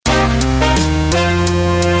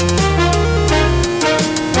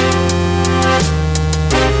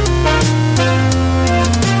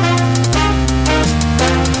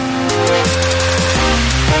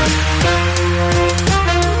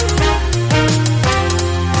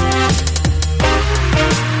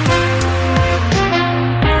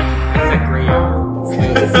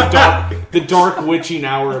dark witching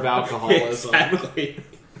hour of alcoholism. Exactly.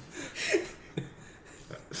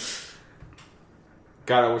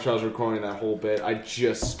 God, I wish I was recording that whole bit. I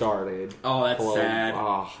just started. Oh, that's sad.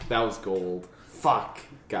 Oh, that was gold. Fuck.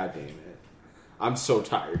 God damn it. I'm so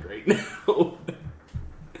tired right now.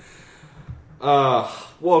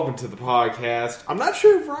 Welcome to the podcast. I'm not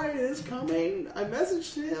sure if Ryan is coming. I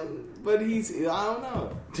messaged him, but I don't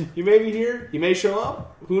know. He may be here. He may show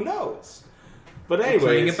up. Who knows? But anyways.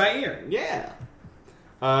 Playing it by ear. Yeah.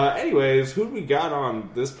 Anyways, who do we got on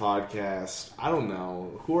this podcast? I don't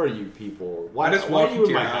know. Who are you people? I just why walked are you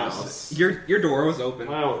into in your my house. Your door was open.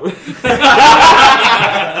 Wow.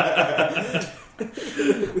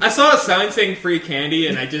 I saw a sign saying free candy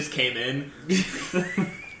and I just came in. Did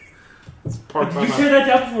you tear that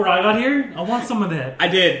down before I got here? I want some of that. I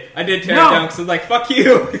did tear it down because I was like, fuck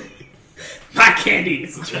you. My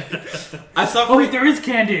candies. I saw free... Oh, wait, there is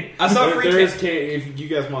candy. I saw free there is candy. If you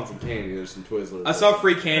guys want some candy, there's some Twizzlers. I saw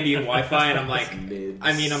free candy and Wi-Fi and I'm like, Mids.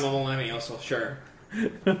 I mean, I'm a millennial, so sure.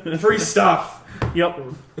 Free stuff. Yep.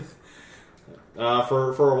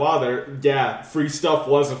 For a while there, yeah, free stuff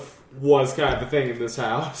was kind of the thing in this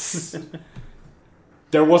house.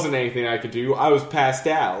 There wasn't anything I could do. I was passed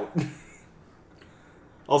out.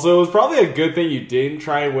 Also, it was probably a good thing you didn't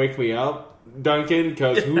try and wake me up, Duncan,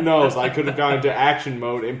 because who knows, I could have gone into action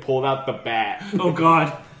mode and pulled out the bat. Oh,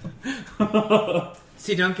 God.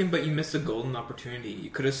 See, Duncan, but you missed a golden opportunity. You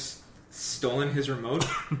could have stolen his remote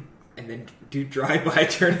and then do drive-by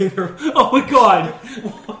turning the remote. Oh, my God.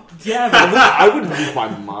 Damn it. I would lose my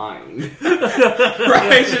mind.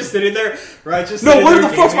 Ryan's just sitting there. No, where the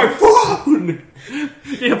fuck's my phone?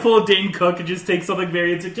 Yeah, pull a Dane Cook and just take something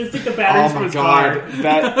very... Just take the batteries from his God, car.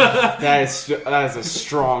 that is a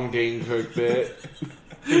strong Dane Cook bit.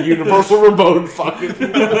 The universal remote fucking...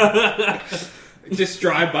 Just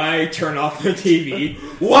drive by, turn off the TV.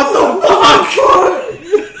 What the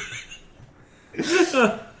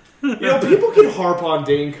fuck? You know, people can harp on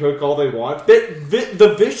Dane Cook all they want.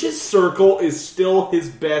 The Vicious Circle is still his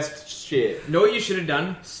best shit. Know what you should have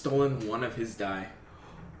done? Stolen one of his die.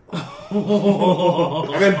 And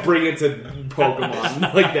then bring it to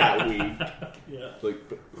Pokemon like that week. Yeah. Like,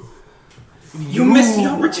 You missed the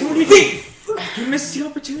opportunity! You missed the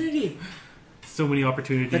opportunity! So many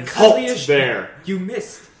opportunities. The halt cuddliest there. You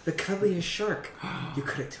missed the cuddliest shark. You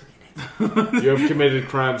could have taken it. You have committed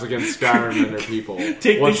crimes against Skyrim and their people.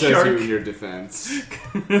 Take what the says shark. you in your defense?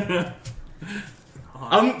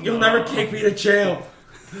 You'll never take me to jail.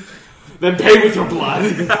 Then pay with your blood.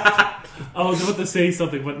 I was about to say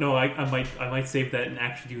something, but no, I might save that and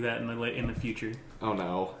actually do that in the future. Oh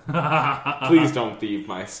no. Please don't thieve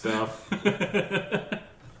my stuff.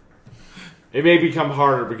 It may become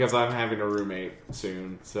harder because I'm having a roommate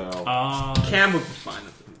soon, so... Cam would be fine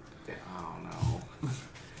with it. I don't know.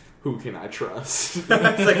 Who can I trust? It's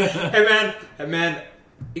like, hey man,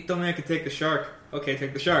 you told me I could take the shark. Okay,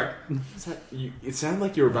 take the shark. It sounded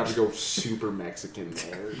like you were about to go super Mexican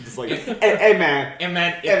there. Just like, hey man. Hey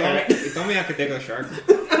man, you told me I could take the shark.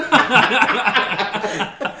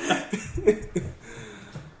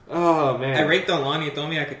 Oh man. I raped Alani, you told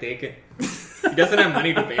me I could take it. He doesn't have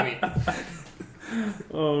money to pay me.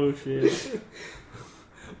 Oh, shit.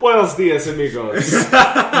 Buenos dias, amigos.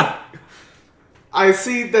 I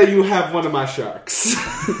see that you have one of my sharks.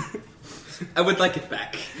 I would like it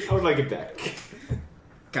back. I would like it back.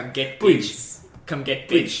 Come get Please. bitch. Come get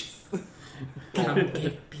bitch. Come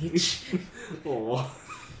get bitch. Oh.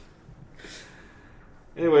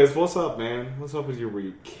 Anyways, what's up, man? What's up with your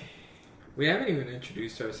week? We haven't even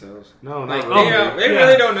introduced ourselves. No, Like, not they really.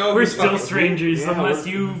 really don't know. We're who's still fucking- strangers, Yeah, unless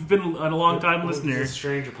we're- you've been a long-time This listener. is a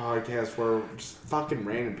stranger podcast where just fucking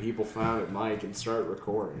random people found a mic and start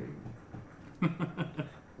recording.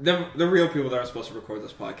 The real people that are supposed to record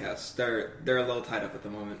this podcast, they're a little tied up at the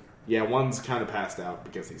moment. Yeah, one's kind of passed out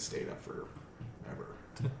because he stayed up forever.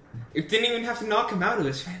 It didn't even have to knock him out. It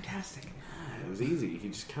was fantastic. It was easy. He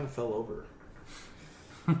just kind of fell over.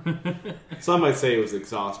 Some might say it was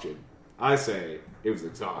exhaustion. I say it was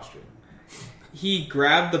exhaustion. He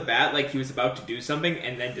grabbed the bat like he was about to do something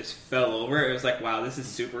and then just fell over. It was like, wow, this is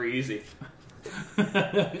super easy.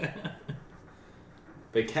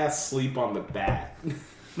 They cast sleep on the bat,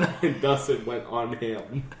 and thus it went on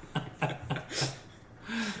him.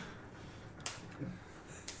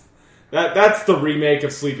 That's the remake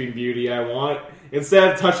of Sleeping Beauty I want.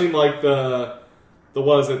 Instead of touching like the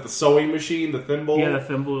what is it, the sewing machine, the thimble? Yeah, the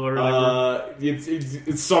thimble or whatever.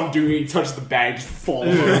 It's some dude, he touches the bag, just falls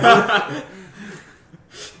over.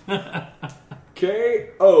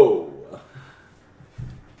 K.O.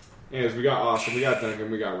 Anyways, we got Austin, we got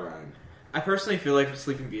Duncan, we got Ryan. I personally feel like for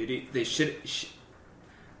Sleeping Beauty, they should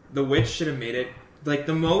the witch should have made it like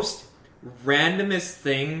the most randomest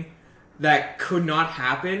thing that could not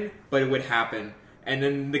happen, but it would happen. And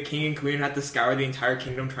then the king and queen had to scour the entire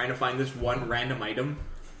kingdom trying to find this one random item.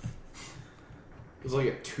 It was like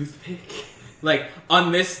a toothpick. Like,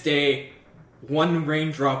 on this day, one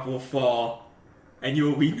raindrop will fall, and you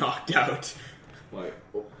will be knocked out. Like,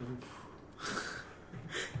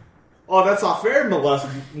 oh, that's not fair,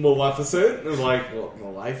 Maleficent. And like, well, my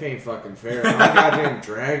life ain't fucking fair. I'm a goddamn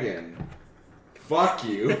dragon. Fuck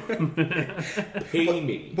you. Pay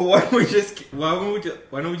me. But why don't we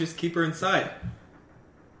just keep her inside?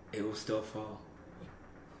 It will still fall.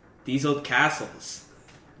 These old castles.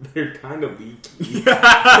 They're kind of leaky.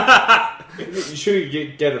 You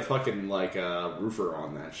should get a fucking like roofer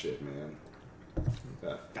on that shit, man.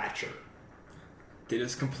 Thatcher. They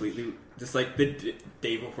just completely, just like the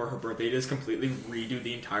day before her birthday, just completely redo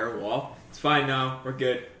the entire wall. It's fine now. We're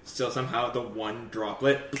good. Still somehow the one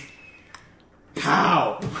droplet.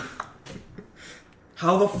 How?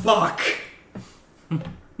 How the fuck?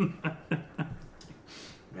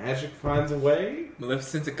 Magic finds a way.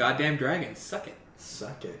 Maleficent's a goddamn dragon. Suck it.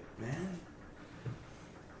 Suck it, man.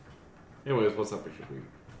 Anyways, what's up with your week?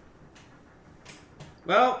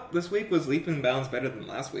 Well, this week was leaps and bounds better than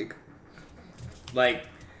last week. Like,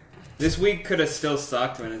 this week could have still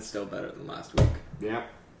sucked, and it's still better than last week. Yeah.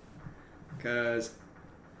 Because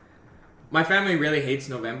my family really hates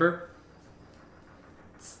November.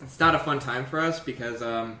 It's not a fun time for us because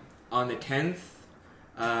on the 10th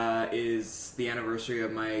is the anniversary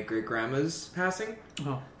of my great-grandma's passing.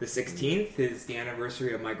 Oh. The 16th is the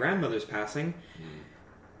anniversary of my grandmother's passing.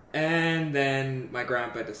 And then my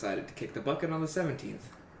grandpa decided to kick the bucket on the 17th.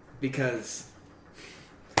 Because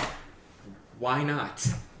why not?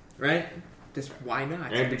 Right? Just why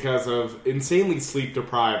not? And because of insanely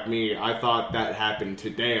sleep-deprived me, I thought that happened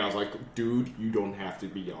today. I was like, dude, you don't have to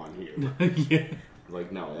be on here. Yeah.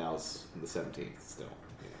 Like, no, that was the 17th still.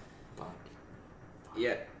 Yeah. Fuck.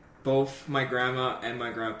 Yeah, both my grandma and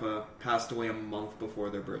my grandpa passed away a month before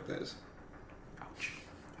their birthdays. Ouch.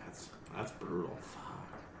 That's brutal. Fuck.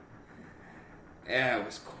 Yeah, it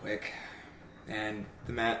was quick. And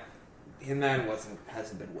the man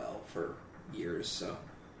hasn't been well for years, so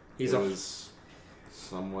He was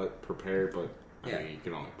somewhat prepared, but I Yeah. mean, you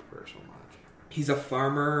can only prepare so much. he's a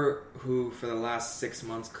farmer who for the last 6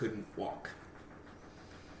 months couldn't walk.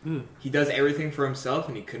 He does everything for himself,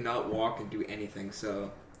 and he could not walk and do anything.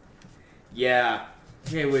 So, yeah,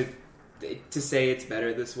 to say it's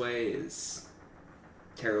better this way is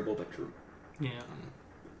terrible but true. Yeah.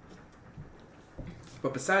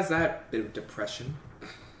 But besides that, bit of depression.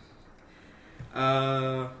 What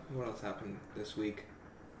else happened this week?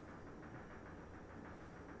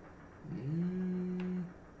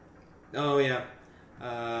 Oh yeah,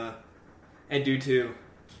 and due to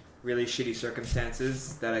really shitty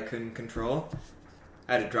circumstances that I couldn't control,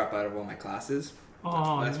 I had to drop out of all my classes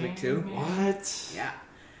last week too. What? Yeah.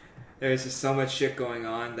 There's just so much shit going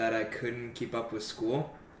on that I couldn't keep up with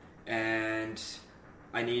school. And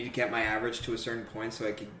I needed to get my average to a certain point so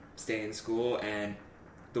I could stay in school. And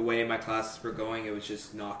the way my classes were going, it was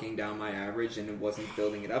just knocking down my average and it wasn't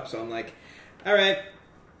building it up. So I'm like, all right,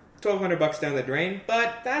 $1,200 down the drain,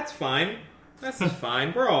 but that's fine. That's just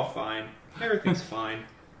fine. We're all fine. Everything's fine.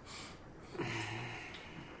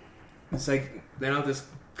 It's like, then I'll just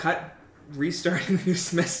restart a new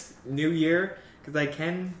semester, new year, because I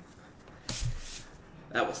can.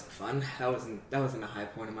 That wasn't fun. That wasn't a high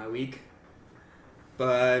point of my week.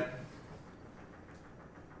 But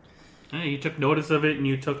Yeah, you took notice of it and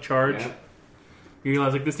you took charge. Yeah. You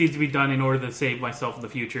realized, like, this needs to be done in order to save myself in the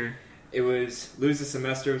future. it was lose a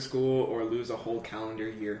semester of school or lose a whole calendar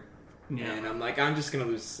year. Yeah. And I'm like, I'm just going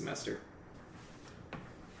to lose a semester.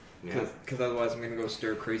 Yeah. Because otherwise I'm going to go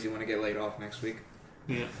stir crazy when I get laid off next week.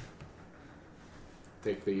 Yeah.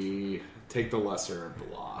 Take the lesser of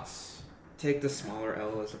the loss. Take the smaller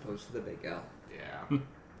L as opposed to the big L. Yeah.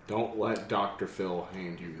 Don't let Dr. Phil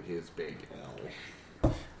hand you his big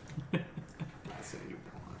L. That's what you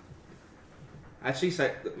want. Actually,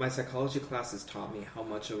 my psychology classes taught me how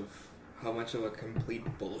much of a complete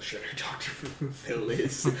bullshitter Dr. Phil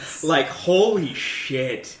is. Like, holy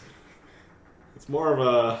shit. It's more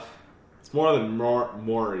than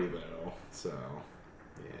Maury though. So,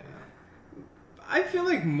 yeah. I feel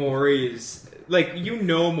like Maury is... Like,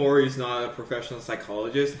 Maury's not a professional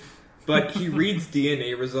psychologist, but he reads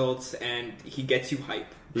DNA results and he gets you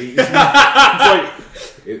hype. It's like,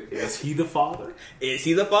 is he the father? Is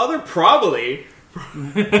he the father? Probably.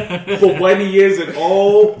 But when he isn't,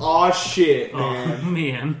 aw shit, man. Oh,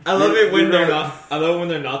 man. I love it when they're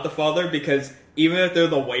not the father because even if they're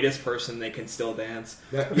the whitest person, they can still dance.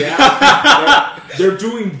 Yeah, they're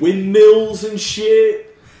doing windmills and shit.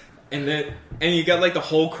 And you got like the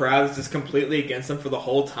whole crowd is just completely against them for the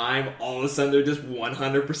whole time. All of a sudden, they're just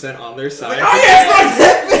 100% on their side. Oh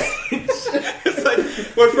yeah, It's like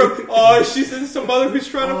went from she's some mother who's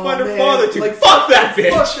trying to find her man. father to Like, fuck that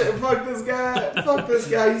bitch. Fuck this guy. Fuck this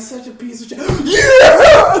guy. He's such a piece of shit.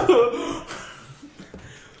 Yeah.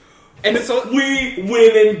 And it's so We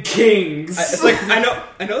women kings. it's like I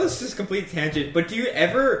know this is a complete tangent, but do you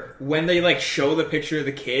ever, when they like show the picture of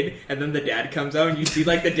the kid and then the dad comes out and you see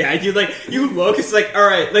like the dad, you look, it's like, all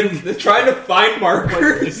right, like they're trying to find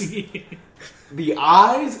markers. The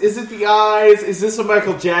eyes? Is it the eyes? Is this a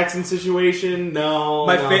Michael Jackson situation? No,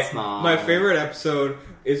 it's not. My favorite episode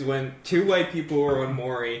is when two white people were on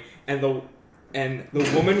Maury and the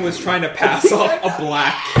woman was trying to pass off a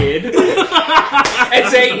black kid and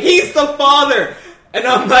say, he's the father! And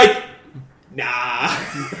I'm like, nah.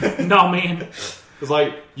 No, man. It's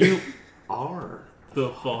like, you are.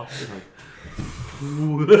 The fuck.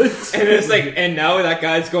 What? And it's like, and now that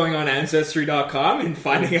guy's going on Ancestry.com and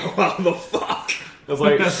finding out how the fuck. It's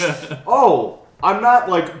like, oh, I'm not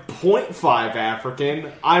like 0.5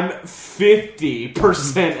 African, I'm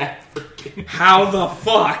 50% African. How the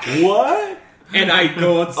fuck? What? And I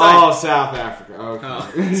go outside. Oh, South Africa.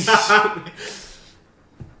 Okay.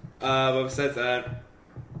 But besides that, I'm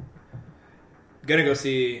gonna go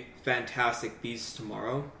see Fantastic Beasts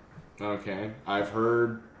tomorrow. Okay. I've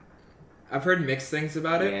heard mixed things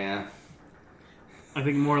about it. Yeah. I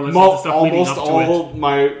think more or less the stuff leading almost up to it.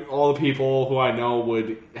 all the people who I know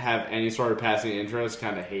would have any sort of passing interest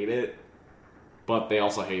kind of hate it, but they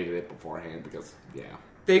also hated it beforehand because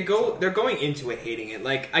They're going into it hating it.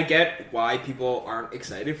 Like, I get why people aren't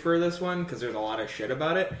excited for this one because there's a lot of shit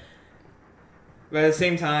about it, but at the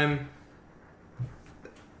same time,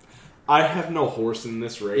 I have no horse in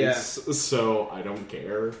this race, so I don't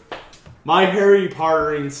care. My Harry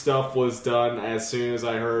Pottering stuff was done as soon as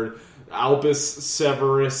I heard Albus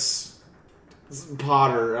Severus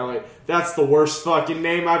Potter. I'm like, that's the worst fucking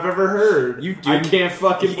name I've ever heard. I can't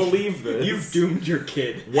fucking believe this. You've doomed your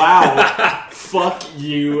kid. Wow. Fuck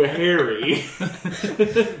you, Harry.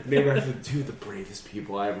 Named after two of the bravest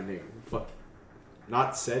people I ever knew.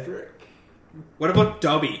 Not Cedric. What about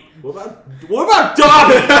Dobby? What about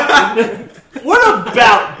Dobby? What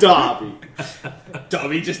about Dobby?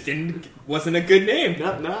 Dobby just wasn't a good name.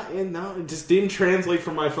 No, it just didn't translate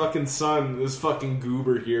for my fucking son, this fucking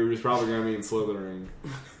goober here who's probably gonna be in Slytherin.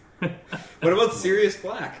 What about Sirius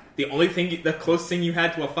Black? The closest thing you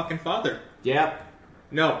had to a fucking father. Yeah.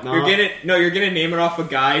 No. You're gonna name it off a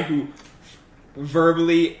guy who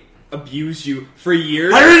verbally abused you for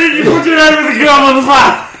years. I heard you put your head with a gun on the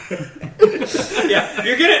fire! Yeah,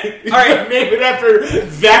 you're gonna... Alright, name it after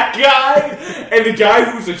that guy and the guy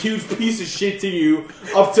who's a huge piece of shit to you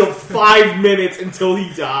up till 5 minutes until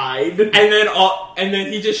he died. And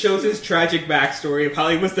then he just shows his tragic backstory of how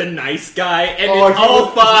he was the nice guy and it's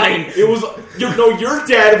all fine. It was... your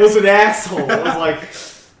dad was an asshole. It was like...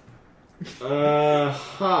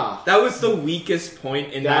 That was the weakest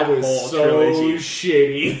point in that was whole so trilogy.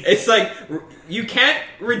 Shitty. It's like, you can't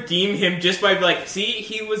redeem him just by like, see,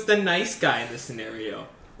 he was the nice guy in this scenario.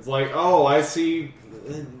 It's like, oh, I see...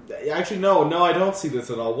 Actually, no, I don't see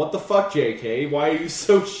this at all. What the fuck, JK? Why are you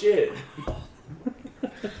so shit?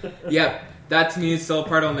 Yeah, that to me is still a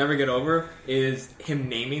part I'll never get over, is him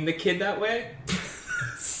naming the kid that way.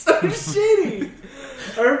 So shitty.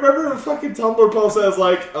 I remember a fucking Tumblr post that was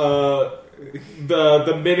like,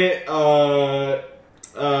 the minute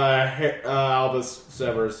Albus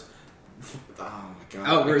Severus. Oh my god!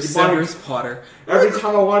 Oh, we're Severus Potter. Every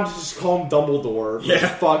time I wanted to just call him Dumbledore. Yeah,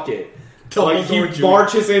 fuck it. Dumbledore like he Jr.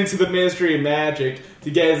 marches into the Ministry of Magic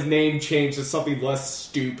to get his name changed to something less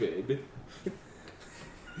stupid.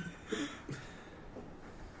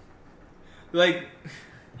 Like.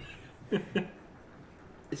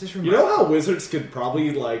 It just you know how wizards could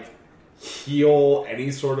probably, like, heal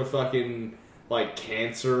any sort of fucking, like,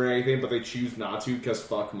 cancer or anything, but they choose not to because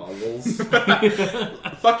fuck muggles?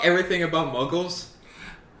 Fuck everything about muggles.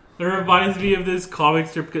 It reminds me of this comic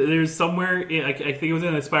strip. There's somewhere, I think it was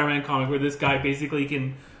in a Spider-Man comic, where this guy basically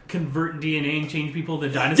can convert DNA and change people to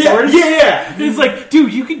dinosaurs. Yeah. It's like,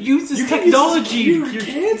 dude, you could use this technology to cure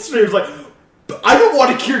cancer. It's like... I don't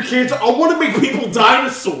want to cure cancer. I want to make people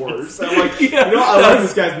dinosaurs. I'm like, I like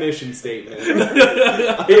this guy's mission statement.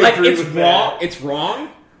 It's wrong. It's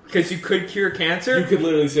wrong because you could cure cancer. You could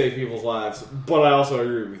literally save people's lives, but I also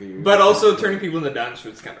agree with you. But also turning people into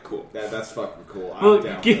dinosaurs is kind of cool. That's fucking cool. I'm well,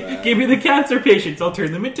 down for that. Give me the cancer patients. I'll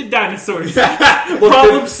turn them into dinosaurs.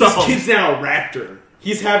 Problem solved. This kid's now a raptor.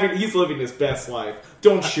 He's living his best life.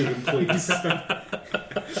 Don't shoot him, please.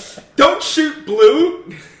 Don't shoot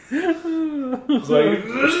Blue! It's like,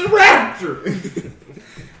 this is Raptor!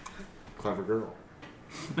 Clever girl.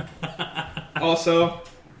 Also,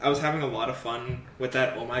 I was having a lot of fun with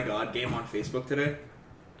that Oh My God game on Facebook today.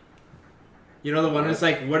 You know the one that's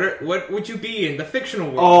like, what would you be in the fictional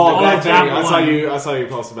world? Oh, that that thing. one. I saw you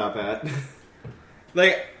post about that.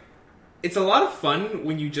 Like, it's a lot of fun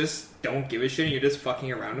when you just don't give a shit and you're just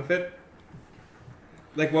fucking around with it.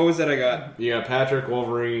 Like, what was that I got? You got Patrick,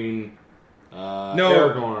 Wolverine,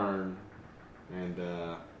 Aragorn,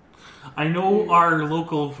 and I know our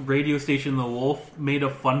local radio station, The Wolf, made a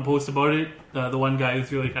fun post about it. The one guy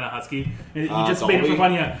who's really kind of husky. He just made it for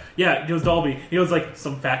fun, yeah. Yeah, it was Dolby. He was like,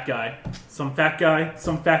 some fat guy, some fat guy,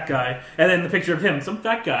 some fat guy. And then the picture of him, some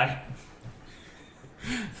fat guy.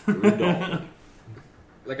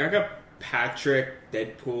 Like, I got Patrick,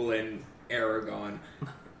 Deadpool, and Aragorn.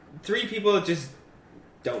 3 people that just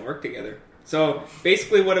don't work together. So,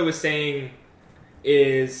 basically what it was saying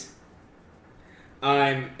is,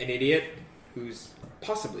 I'm an idiot who's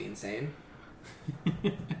possibly insane.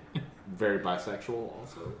 very bisexual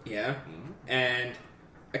also. Yeah. And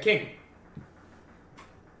a king.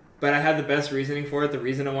 But I had the best reasoning for it. The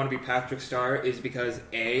reason I want to be Patrick Star is because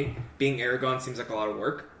A, being Aragorn seems like a lot of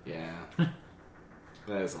work. Yeah.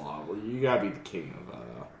 That is a lot. Well, you gotta be the king of men.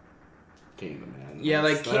 Yeah,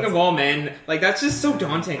 like king of all men. Like, that's just so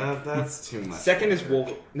daunting. That's too much. Second is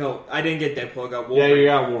Wolverine. No, I didn't get Deadpool. I got Wolverine. Yeah, you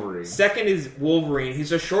got Wolverine. Second is Wolverine.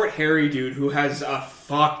 He's a short, hairy dude who has a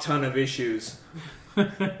fuck ton of issues.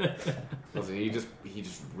 Listen, he just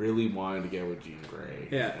really wanted to get with Jean Grey.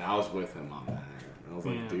 Yeah. And I was with him on that. I was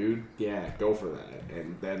like, Yeah. dude, yeah, go for that.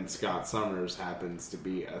 And then Scott Summers happens to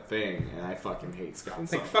be a thing, and I fucking hate Scott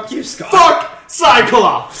It's Summers. like, fuck you, Scott. Fuck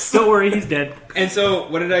Cyclops! Don't worry, he's dead. And so,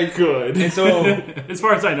 what did I... Good. And so, As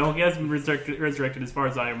far as I know, he hasn't been resurrected as far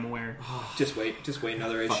as I am aware. just wait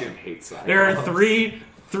another issue. Fucking hate Cyclops. There are three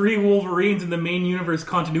Wolverines in the main universe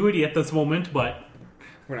continuity at this moment, but...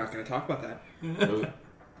 We're not going to talk about that.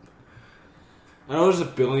 I know there's a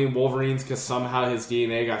billion Wolverines because somehow his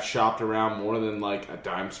DNA got shopped around more than like a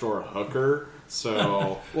dime store hooker.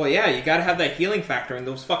 So Well, yeah, you gotta have that healing factor in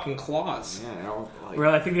those fucking claws. yeah, like,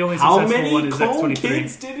 Well, I think the only how successful many one is clone X-23.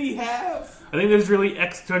 kids did he have? I think there's really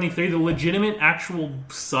X-23, the legitimate actual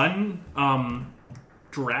son,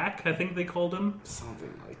 Drac, I think they called him.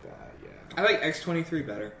 Something like that. Yeah. I like X-23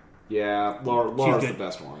 better. Yeah, Laura's the good.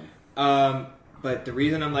 best one. But the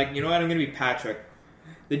reason I'm like, you know what, I'm gonna be Patrick.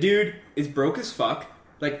 The dude is broke as fuck.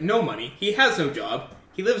 Like, no money. He has no job.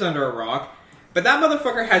 He lives under a rock. But that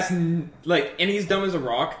motherfucker has, and he's dumb as a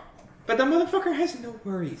rock. But that motherfucker has no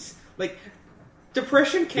worries. Like,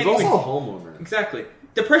 depression can't He's even... also a homeowner. Exactly.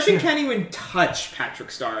 Depression can't even touch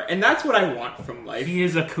Patrick Star. And that's what I want from life. He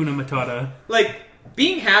is a Kuna Matata. Like,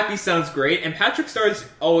 being happy sounds great, and Patrick Star's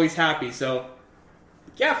always happy, so...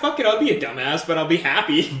 Yeah, fuck it, I'll be a dumbass, but I'll be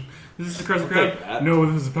happy. This is the Crust Okay, Crowd? Pat. No,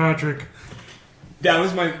 this is Patrick. That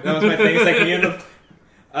was my thing. It's like me and the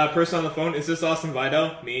person on the phone. Is this Austin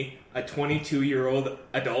Vidal? Me, a 22-year-old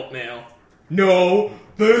adult male. No,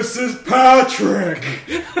 this is Patrick.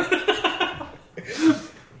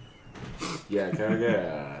 Yeah, can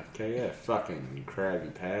I get a fucking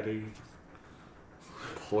Krabby Patty?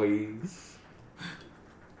 Please?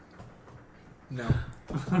 No.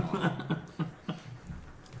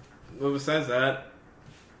 Well, besides that,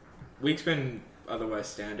 week's been otherwise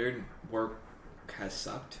standard. Work has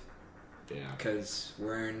sucked Yeah. because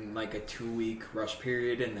we're in like a 2-week rush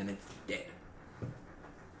period and then it's dead.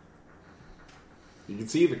 You can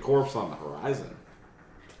see the corpse on the horizon.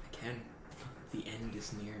 I can. The end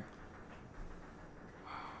is near.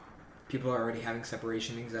 People are already having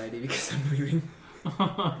separation anxiety because I'm leaving.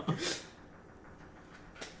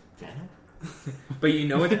 Venom? But you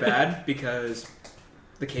know it's bad because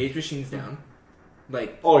the cage machine's down.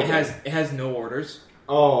 Like, Oh, it yeah. has no orders.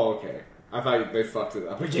 Oh, okay. I thought they fucked it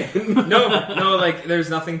up again. No, like there's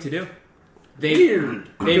nothing to do. Weird.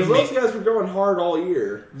 They've Because those made, guys were going hard all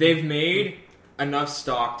year. they've made enough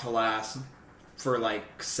stock to last for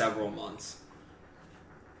like several months.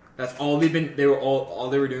 That's all they've been. All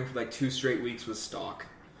they were doing for like 2 straight weeks was stock.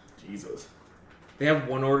 Jesus. They have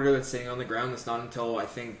one order that's sitting on the ground that's not until I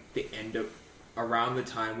think the end of around the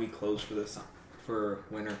time we close for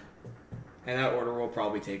winter, and that order will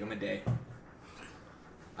probably take them a day.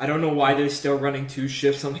 I don't know why they're still running 2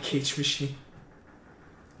 shifts on the cage machine.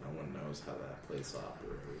 No one knows how that place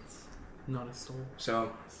operates. Not a soul.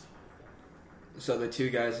 So the 2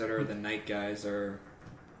 guys that are the night guys are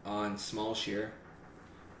on small shear.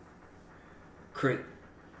 Chris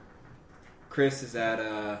is at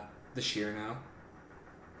the shear now.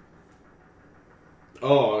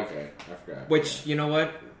 Oh, okay. I forgot. Which, you know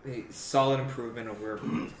what? A solid improvement over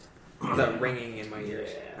the ringing in my ears.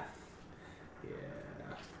 Yeah.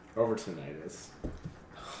 Over tinnitus.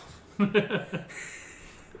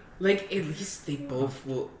 Like, at least they both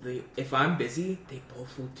will... if I'm busy, they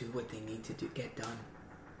both will do what they need to get done.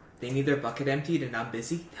 They need their bucket emptied and I'm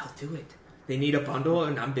busy, they'll do it. They need a bundle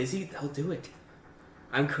and I'm busy, they'll do it.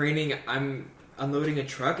 I'm unloading a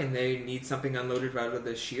truck and they need something unloaded out of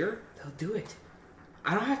the shear, they'll do it.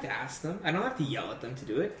 I don't have to ask them. I don't have to yell at them to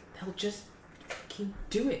do it. They'll just fucking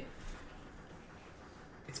do it.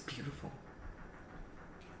 It's beautiful.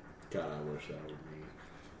 God, I wish that would be.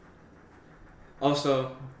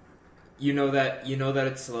 Also, you know that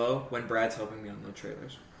it's slow when Brad's helping me unload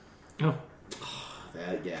trailers. Oh.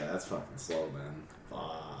 That's fucking slow, man.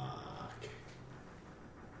 Fuck.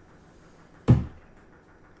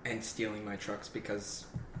 And stealing my trucks because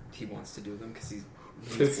he wants to do them because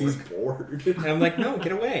he's bored. And I'm like, no,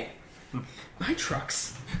 get away. My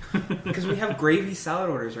trucks. Because we have gravy salad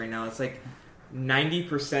orders right now. It's like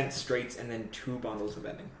 90% straights and then 2 bundles of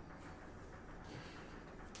vending.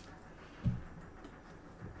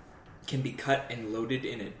 Can be cut and loaded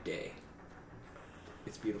in a day.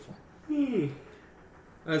 It's beautiful.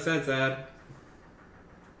 Besides that,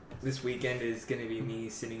 this weekend is going to be me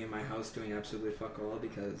sitting in my house doing absolutely fuck all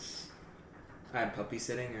because I had puppy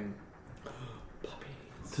sitting and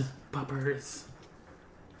Puppers.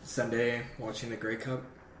 Sunday watching the Grey Cup.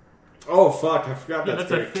 Oh fuck! I forgot Yeah, that's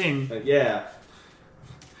great. a thing. Yeah.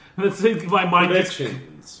 That's my mind.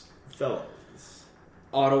 Predictions, fellas.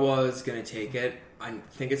 Ottawa is going to take it. I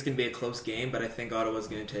think it's going to be a close game, but I think Ottawa's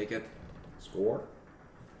going to take it. Score?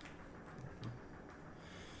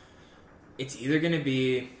 It's either going to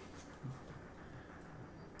be...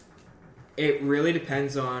 It really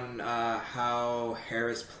depends on how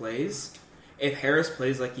Harris plays. If Harris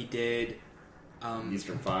plays like he did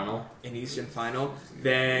Eastern Final,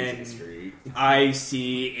 then I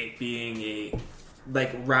see it being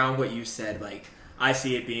round what you said. Like, I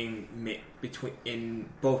see it being in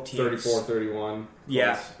both teams. 34-31.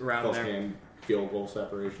 Yeah, around there. Game field goal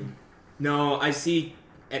separation. No, I see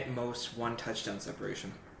at most 1 touchdown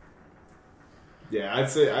separation. Yeah, I'd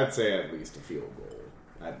say at least a field goal.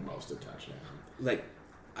 At most a touchdown. Like,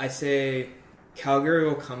 I say Calgary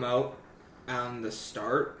will come out on the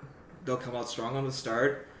start. They'll come out strong on the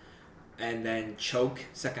start, and then choke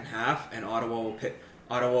second half, and Ottawa will pick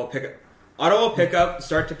up,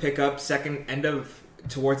 start to pick up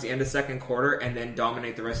towards the end of second quarter, and then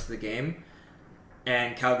dominate the rest of the game.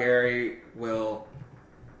 And Calgary will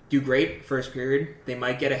do great first period. They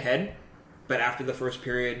might get ahead, but after the first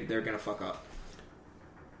period, they're gonna fuck up.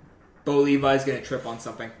 Bo Levi's going to trip on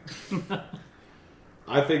something.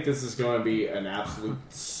 I think this is going to be an absolute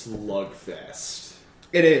slugfest.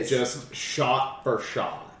 It is. Just shot for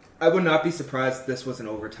shot. I would not be surprised if this was an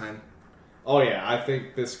overtime. Oh, yeah. I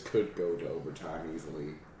think this could go to overtime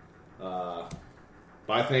easily. But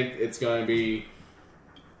I think it's going to be...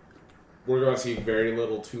 We're going to see very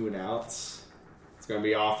little 2-and-outs. It's going to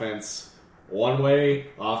be offense one way,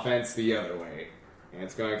 offense the other way. And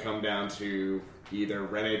it's going to come down to... either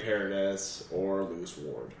Rene Paredes or Lewis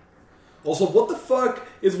Ward. Also, what the fuck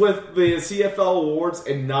is with the CFL awards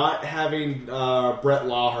and not having Brett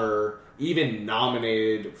Laher even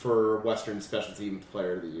nominated for Western Special Teams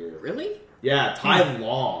Player of the Year? Really? Yeah, Ty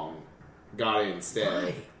Long got it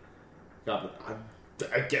instead. Why?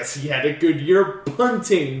 I guess he had a good year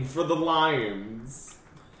punting for the Lions.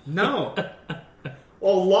 No.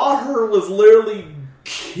 Well, Laher was literally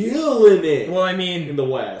killing it. Well, I mean... in the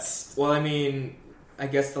West. Well, I mean... I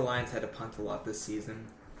guess the Lions had to punt a lot this season.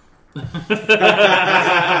 Fuck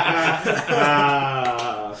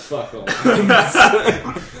the Lions.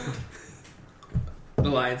 The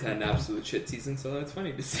Lions had an absolute shit season, so that's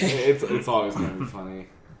funny to say. It's always going to be funny.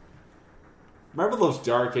 Remember those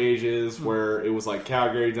dark ages where it was like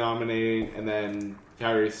Calgary dominating, and then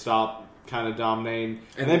Calgary stopped kind of dominating,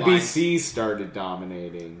 and then BC started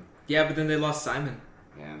dominating. Yeah, but then they lost Simon.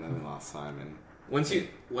 Yeah, and then they lost Simon. Once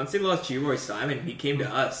they lost G-Roy Simon, he came to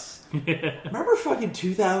us. Remember fucking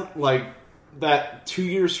 2000, like that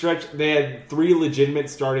 2-year stretch? They had 3 legitimate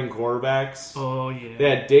starting quarterbacks. Oh yeah. They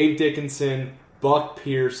had Dave Dickinson, Buck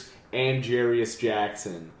Pierce, and Jarius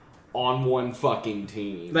Jackson on one fucking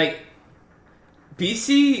team. Like,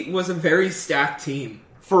 BC was a very stacked team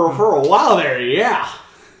for a while there. Yeah.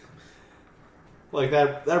 Like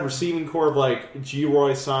that receiving core of like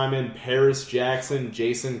G-Roy Simon, Paris Jackson,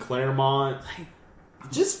 Jason Claremont.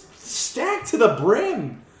 Just stacked to the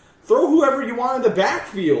brim. Throw whoever you want in the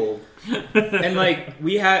backfield. And like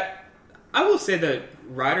I will say that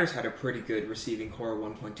Riders had a pretty good receiving core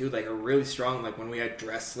 1.2, like a really strong, like when we had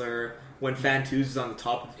Dressler, when Fantuz was on the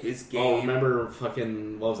top of his game. Oh, remember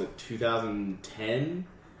fucking, what was it, 2010?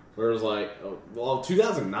 Where it was like,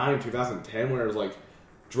 2009, 2010, where it was like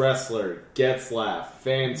Dressler, Getzlaff,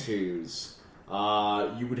 Fantuz.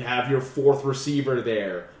 You would have your fourth receiver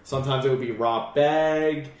there. Sometimes it would be Rob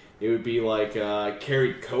Bagg. It would be like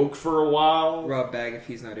Kerry Coke for a while. Rob Bagg if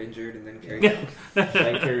he's not injured, and then Kerry Coke.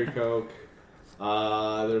 Then Kerry Coke.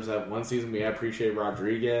 There's that one season we had Appreciate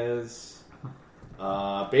Rodriguez.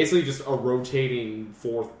 Basically just a rotating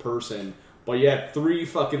fourth person. But you had 3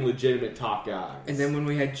 fucking legitimate top guys. And then when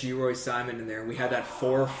we had G-Roy Simon in there, we had that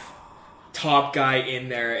fourth top guy in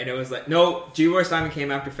there, and it was like, no, G-Roy Simon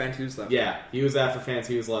came after Fantuz left. Yeah, he was after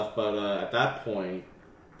Fantuz left, but at that point,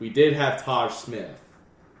 we did have Taj Smith,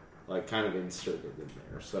 like, kind of inserted in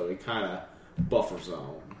there, so he kind of buffer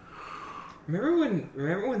zone. Remember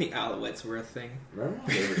when the Alouettes were a thing? Remember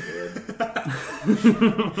when they were good?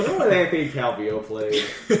 Remember when Anthony Calvillo played?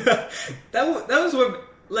 that was what,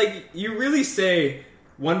 like, you really say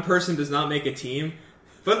one person does not make a team,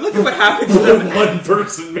 but look at what happened to them. One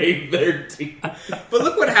person made their team. But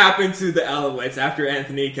look what happened to the Alouettes after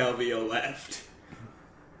Anthony Calvillo left.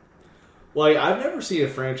 Like, I've never seen a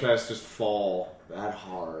franchise just fall that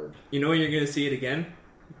hard. You know when you're going to see it again?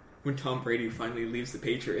 When Tom Brady finally leaves the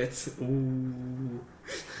Patriots. Ooh.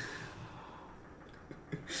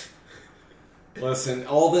 Listen,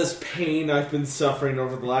 all this pain I've been suffering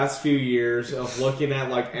over the last few years of looking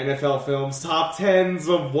at, like, NFL films, top 10s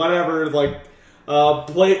of whatever, like,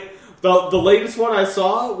 play... The latest one I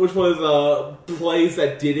saw, which was plays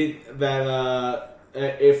that didn't... that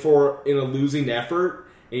in a losing effort.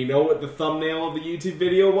 And you know what the thumbnail of the YouTube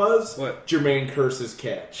video was? What? Jermaine Kearse's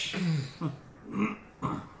catch.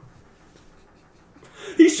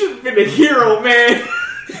 He should have been a hero, man.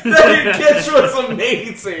 That catch was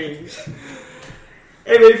amazing.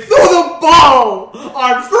 And they threw the ball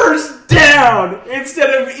on first down instead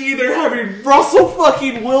of either having Russell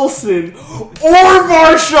fucking Wilson or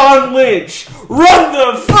Marshawn Lynch run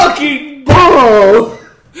the fucking ball.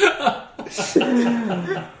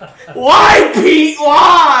 Why, Pete?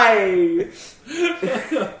 Why?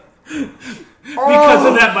 Because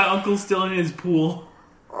of that, my uncle's still in his pool.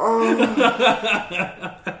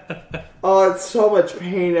 Oh, it's so much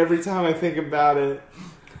pain every time I think about it.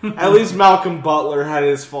 At least Malcolm Butler had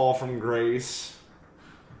his fall from grace.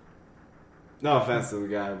 No offense to the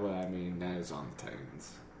guy, but I mean, that is on the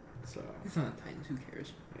Titans. So It's not the Titans, who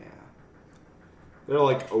cares? yeah, they're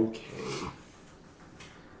like okay.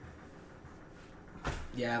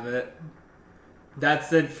 Yeah, but that's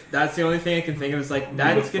the only thing I can think of is like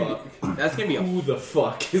that's gonna be a. Who the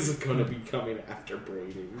fuck is gonna be coming after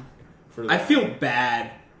Brady? I feel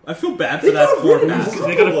bad. I feel bad for They that got poor rid of bastard.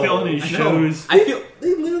 They gotta fill in his shoes. I feel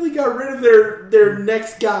they literally got rid of their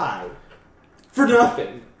next guy for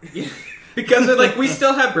nothing. because they're like, we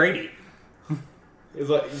still have Brady. It's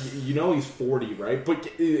like, you know, he's 40, right? But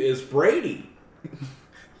it's Brady.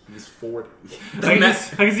 He's 40. I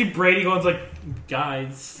can see Brady going like,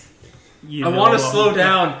 guys, I want to slow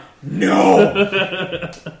down. No.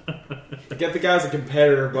 I get the guy's a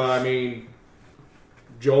competitor, but I mean,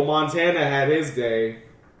 Joe Montana had his day.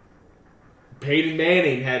 Peyton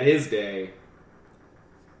Manning had his day.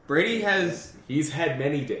 Brady has. He's had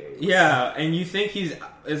many days. Yeah, and you think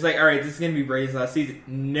it's like, all right, this is going to be Brady's last season.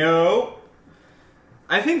 No.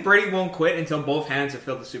 I think Brady won't quit until both hands have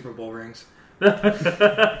filled the Super Bowl rings. I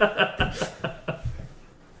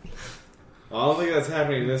don't think that's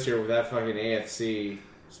happening this year with that fucking AFC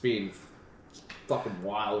just being fucking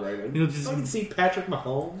wild right now. You know, just- fucking see Patrick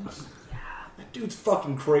Mahomes? Yeah. That dude's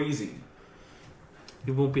fucking crazy.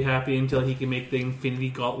 He won't be happy until he can make the Infinity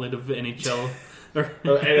Gauntlet of NHL or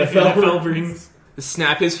NFL NFL rings.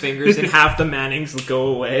 Snap his fingers and half the Mannings will go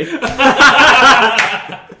away.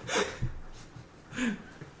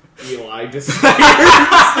 Eli just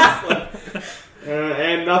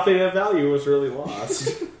and nothing of value was really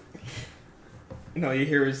lost. No, you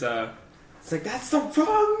hear his, it's like, that's the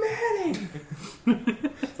wrong Manning!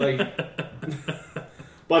 It's like,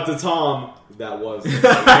 but to Tom, that was Manning.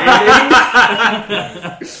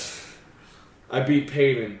 I beat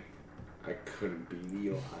Peyton. I couldn't beat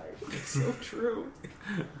Eli. It's so true.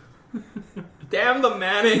 Damn the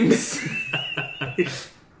Mannings!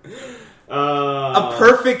 A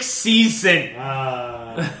perfect season!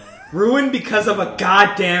 Ruined because of a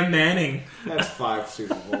goddamn Manning. That's 5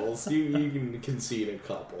 Super Bowls. You can concede a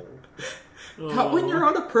couple. Not when you're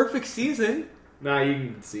on a perfect season. Nah, you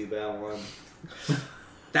can concede that one.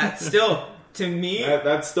 That's still, to me...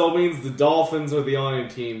 That still means the Dolphins are the only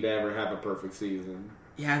team to ever have a perfect season.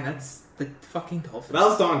 Yeah, and that's the fucking Dolphins. That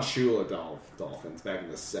was Don Shula Dolphins back in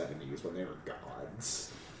the 70s when they were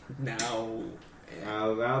gods. Now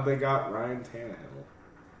They got Ryan Tannehill.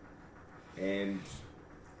 And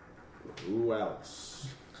who else?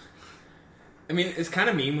 I mean, it's kind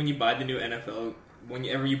of mean when you buy the new NFL,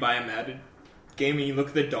 whenever you buy a Madden game and you look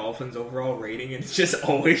at the Dolphins' overall rating, and it's just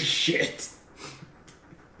always shit.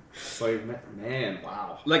 It's like, man,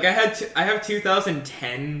 wow. Like, I have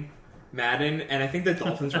 2010 Madden, and I think the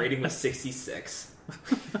Dolphins' rating was 66.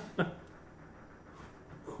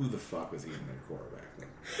 Who the fuck was even their quarterback then?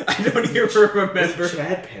 I don't even remember. Was it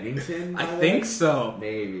Chad Pennington? I think so.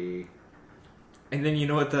 Maybe. And then you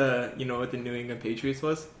know what the New England Patriots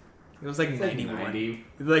was? It was like 91. 90. It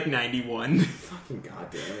was like 91. Fucking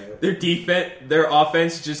goddamn it. Their defense, their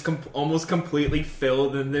offense just almost completely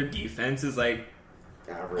filled, and their defense is like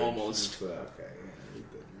Average. almost. Okay.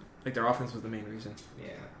 Like their offense was the main reason.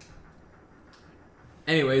 Yeah.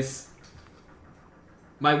 Anyways,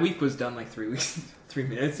 my week was done like 3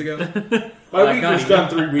 minutes ago. My week was done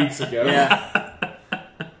 3 weeks ago. Yeah.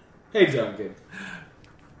 Hey, Duncan.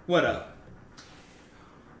 What up?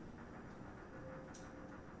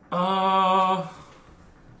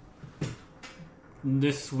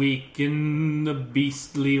 This week in the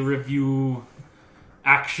Beastly Review,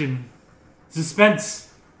 action,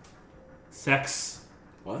 suspense, sex.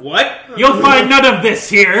 What? You'll find none of this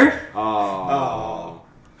here. Oh.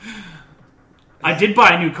 I did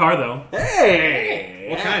buy a new car though. Hey!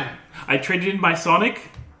 What kind? I traded in my Sonic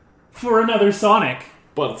for another Sonic.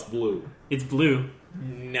 But it's blue. It's blue.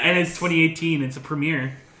 Nice. And it's 2018. It's a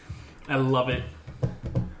premiere. I love it.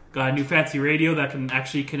 Got a new fancy radio that can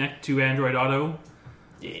actually connect to Android Auto.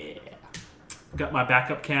 Yeah. Got my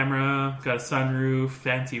backup camera. Got a sunroof.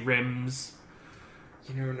 Fancy rims.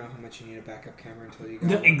 You never know how much you need a backup camera until you got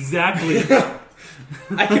No, one. exactly.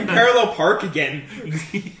 I can parallel park again.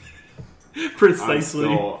 Precisely.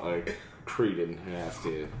 I'm still a cretin who has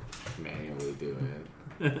to manually do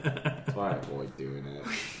it. That's why I avoid doing it.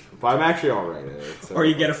 But I'm actually alright at it. So Or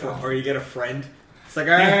you get a friend. It's like,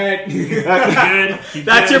 all right, Good.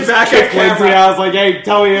 that's your backup Lindsay, camera. I was like, hey,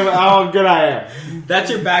 tell me how good I am. That's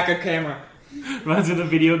your backup camera. Reminds me of the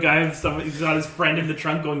video guy of someone. He's got his friend in the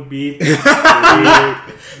trunk going beep, beep,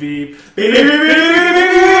 beep, beep, beep,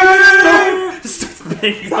 beep. Just starts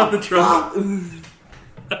banging on the trunk.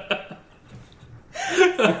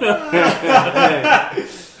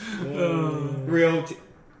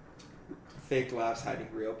 Fake laughs hiding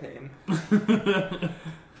real pain.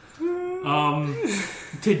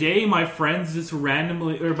 Today my friends just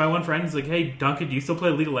randomly, or my one friend's like, "Hey, Duncan, do you still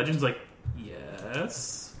play League of Legends?" Like,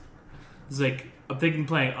 yes. It's like, I'm thinking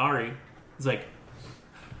playing Ari. It's like,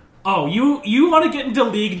 oh, you want to get into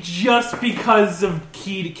League just because of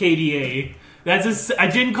KDA? That's just, I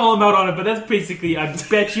didn't call him out on it, but that's basically, I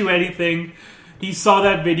bet you anything. He saw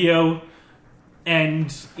that video, and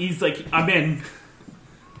he's like, I'm in.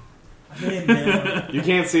 You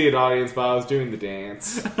can't see it, audience, but I was doing the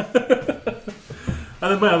dance. And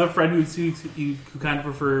then my other friend who kind of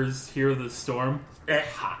prefers Hero of the Storm.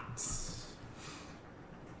 Hot.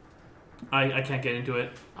 I can't get into it.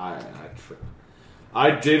 I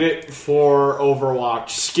did it for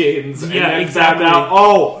Overwatch skins, and Yeah, then exactly. found out,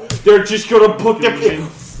 oh, they're just gonna put them in.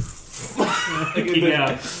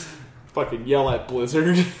 Yeah. Fucking yell at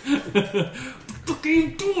Blizzard. What are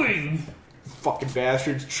you doing? Fucking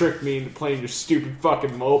bastards tricked me into playing your stupid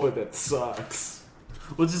fucking MOBA that sucks.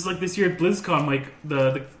 Well, it's just like this year at BlizzCon, like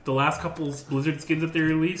the last couple Blizzard skins that they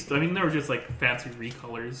released. I mean, they were just like fancy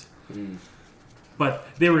recolors, but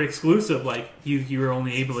they were exclusive. Like you were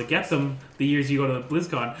only able to get them the years you go to the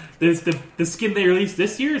BlizzCon. The skin they released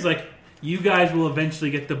this year is like, you guys will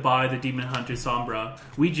eventually get to buy the Demon Hunter Sombra.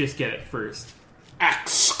 We just get it first.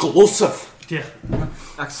 Exclusive Yeah.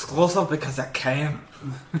 Exclusive because I can.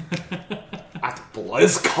 at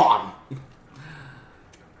BlizzCon.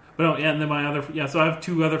 But no, yeah, and then so I have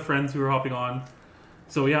two other friends who are hopping on.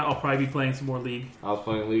 So yeah, I'll probably be playing some more League. I was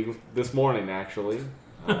playing League this morning, actually.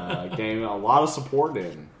 Getting a lot of support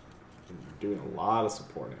in. Doing a lot of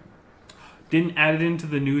support in. Didn't add it into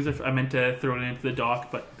the news. I meant to throw it into the doc,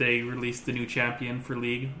 but they released the new champion for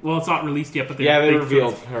League. Well, it's not released yet, but they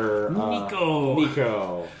revealed her.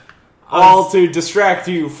 Nico. All to distract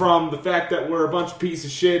you from the fact that we're a bunch of pieces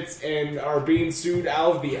of shits and are being sued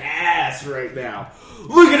out of the ass right now.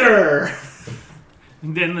 Look at her!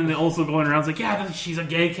 And then they also going around, it's like, yeah, she's a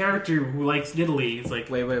gay character who likes Italy. It's like,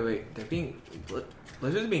 Wait. They're being...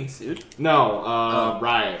 Blizzard's being sued? No,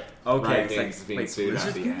 Riot. Okay, Riot it's Games like, is being wait, sued out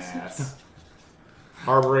of Blizzard's the being sued? ass.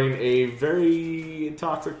 Harboring a very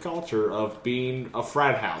toxic culture of being a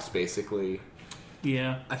frat house, basically.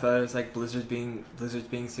 Yeah. I thought it was like Blizzard's being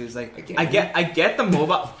serious. Like I get the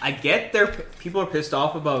mobile. I get people are pissed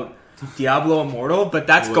off about Diablo Immortal, but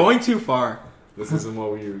that's going too far. This isn't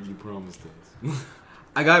what you promised us.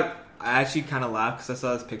 I actually kind of laughed because I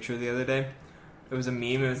saw this picture the other day. It was a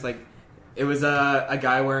meme. It was a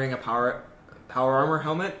guy wearing a power armor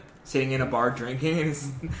helmet sitting in a bar drinking, and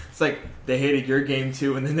it's like, they hated your game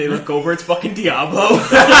too, and then they look over, it's fucking Diablo.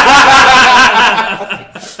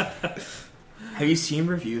 Have you seen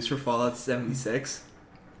reviews for Fallout 76?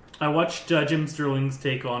 I watched Jim Sterling's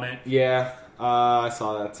take on it. Yeah, I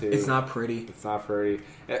saw that too. It's not pretty. It's not pretty.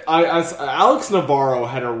 Alex Navarro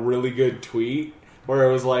had a really good tweet where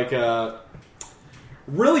it was like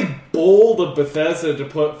really bold of Bethesda to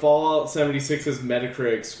put Fallout 76's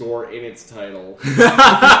Metacritic score in its title.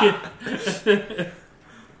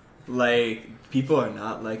 Like, people are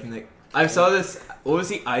not liking it. I saw this. What was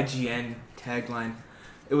the IGN tagline?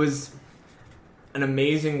 It was an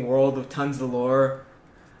amazing world of tons of lore,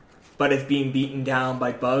 but it's being beaten down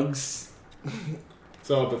by bugs.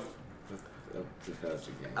 So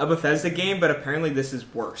Bethesda game. A Bethesda game, but apparently this is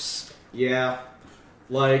worse. Yeah.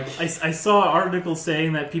 Like, I saw articles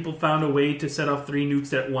saying that people found a way to set off 3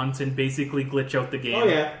 nukes at once and basically glitch out the game. oh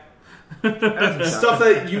yeah. Stuff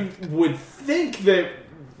that you would think that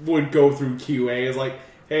would go through QA is like,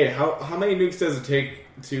 hey, how many nukes does it take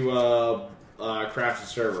to craft a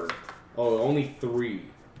server? Oh, only 3.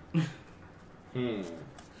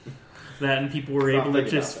 That, and people were able to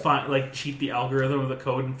just cheat the algorithm of the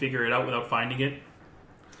code and figure it out without finding it.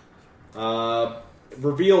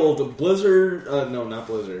 Revealed Blizzard. No, not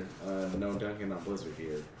Blizzard. No, Duncan, not Blizzard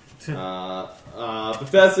here.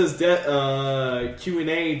 Bethesda's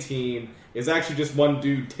Q&A team is actually just one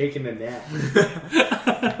dude taking a nap.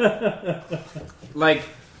 Like,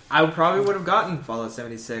 I probably would have gotten Fallout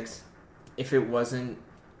 76 if it wasn't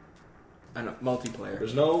multiplayer.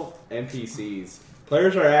 There's no NPCs.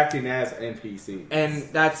 Players are acting as NPCs. And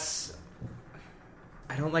that's...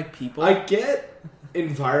 I don't like people. I get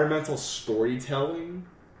environmental storytelling.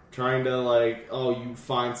 Trying to, you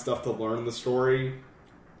find stuff to learn the story.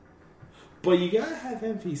 But you gotta have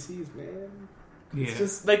NPCs, man. It's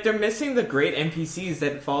just... Like, they're missing the great NPCs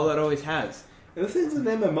that Fallout always has. And this thing's an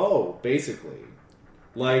MMO, basically.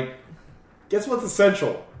 Like, guess what's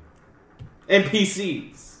essential?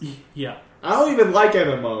 NPCs. Yeah. I don't even like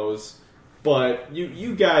MMOs, but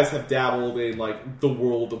you guys have dabbled in, the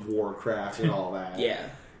World of Warcraft and all that. Yeah.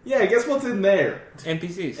 Yeah, guess what's in there?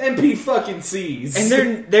 NPCs. NP-fucking-Cs.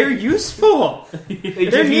 And they're useful.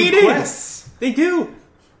 They're needed. Quests. They do.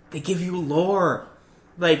 They give you lore.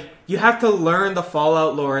 Like, you have to learn the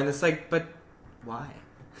Fallout lore, and it's like, but why?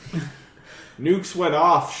 Nukes went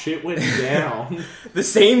off, shit went down. The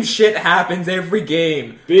same shit happens every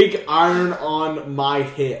game. Big iron on my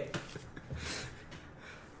hip.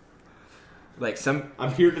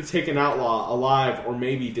 I'm here to take an outlaw, alive or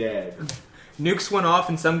maybe dead. Nukes went off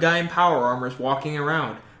and some guy in power armor is walking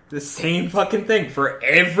around. The same fucking thing for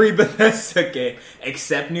every Bethesda game,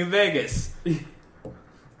 except New Vegas.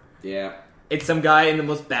 Yeah. It's some guy in the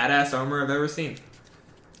most badass armor I've ever seen.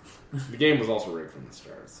 The game was also rigged from the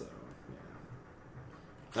start, so yeah.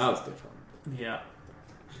 That was different. Yeah.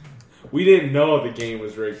 We didn't know the game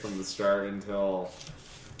was rigged from the start until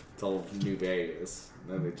New Vegas.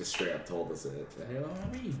 And then they just straight up told us it.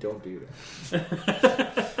 Hey, don't do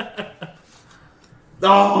that.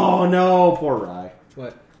 Oh no, poor Rye.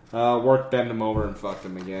 What? Work bent him over and fucked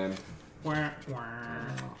him again.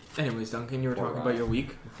 Anyways, Duncan, you were talking about your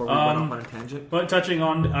week before we went off on a tangent. But touching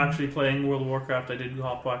on actually playing World of Warcraft, I did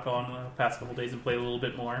hop back on the past couple days and play a little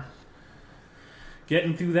bit more.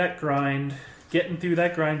 Getting through that grind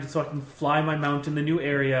so I can fly my mount in the new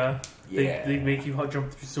area. Yeah. They make you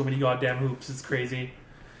jump through so many goddamn hoops. It's crazy.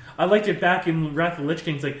 I liked it back in Wrath of the Lich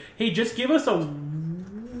King. It's like, hey, just give us a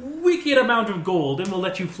wicked amount of gold and we'll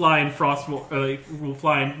let you fly in we'll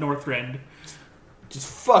fly in Northrend. Just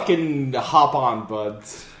fucking hop on,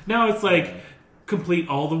 buds. Now it's like, complete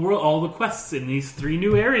all the quests in these 3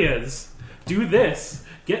 new areas. Do this.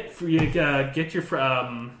 Get your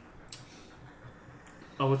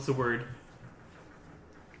what's the word?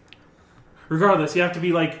 Regardless, you have to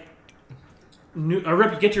be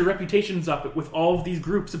get your reputations up with all of these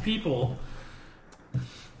groups of people.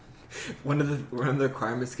 One of the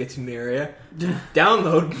requirements to get to the area: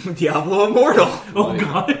 download Diablo Immortal. Oh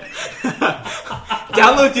god!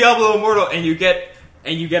 Download Diablo Immortal, and you get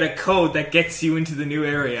a code that gets you into the new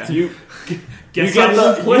area. You get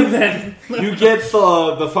the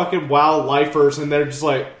fucking WoW lifers, and they're just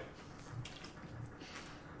like,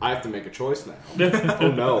 I have to make a choice now.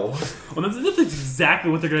 Oh no! Well, that's exactly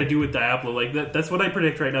what they're going to do with Diablo. That's what I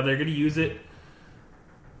predict right now. They're going to use it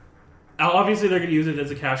Obviously, they're going to use it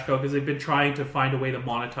as a cash cow because they've been trying to find a way to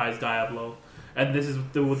monetize Diablo. And this is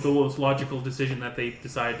the most logical decision that they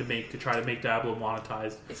decided to make to try to make Diablo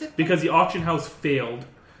monetized. Because the auction house failed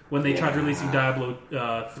when they tried releasing Diablo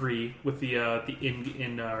 3 with the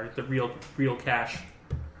real cash.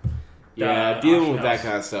 Yeah, dealing with that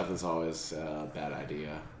kind of stuff is always a bad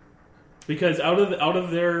idea. Because out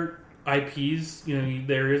of their IPs,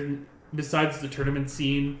 there isn't, besides the tournament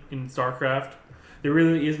scene in StarCraft, there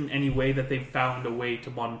really isn't any way that they've found a way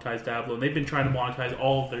to monetize Diablo. And they've been trying to monetize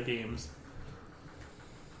all of their games.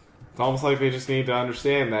 It's almost like they just need to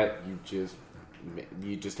understand that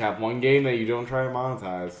you just have one game that you don't try to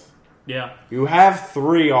monetize. Yeah. You have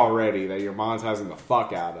 3 already that you're monetizing the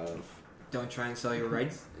fuck out of. Don't try and sell your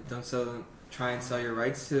rights. Try and sell your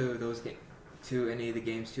rights to those to any of the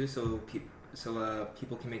games too, so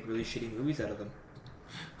people can make really shitty movies out of them.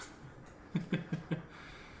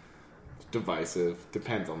 Divisive.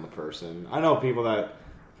 Depends on the person. I know people that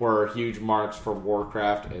were huge marks for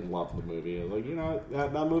Warcraft and loved the movie. Like,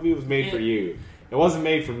 that movie was made for you. It wasn't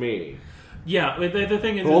made for me. Yeah, the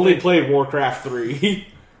thing is... I only played Warcraft 3.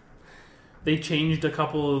 They changed a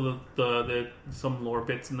couple of some lore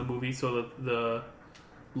bits in the movie so that the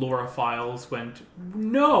Laura files went,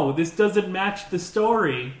 no, this doesn't match the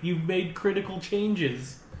story. You've made critical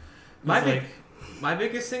changes. My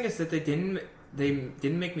biggest thing is that they didn't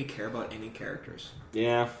make me care about any characters.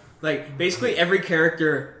 Yeah. Like, basically every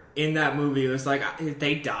character in that movie was like, if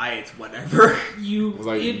they die, it's whatever.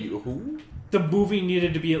 Who? The movie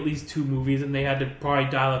needed to be at least 2 movies, and they had to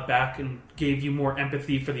probably dial it back and gave you more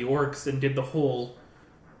empathy for the orcs and did the whole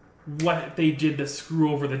what they did to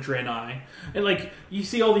screw over the Draenei. And like, you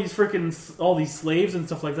see all these slaves and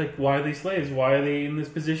stuff like why are they slaves? Why are they in this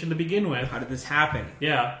position to begin with? How did this happen?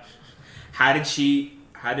 Yeah. I can't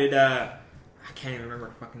even remember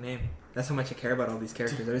her fucking name. That's how much I care about all these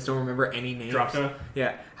characters. I just don't remember any names. Draka?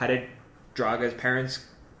 Yeah. How did Draga's parents...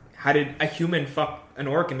 How did a human fuck an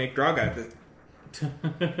orc and make Draga?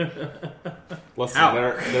 Listen,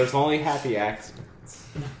 there's only happy accidents.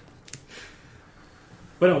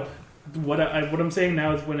 But no, what I'm saying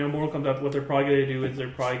now is when Immortal comes out, what they're probably going to do is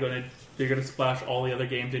they're going to splash all the other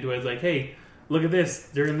games into it. It's like, hey, look at this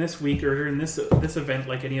during this week or during this event,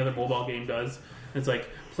 like any other mobile game does. It's like,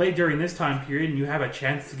 play during this time period and you have a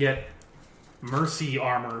chance to get Mercy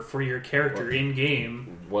armor for your character in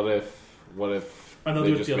game. What if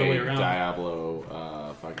they just made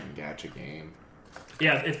Diablo fucking gacha game?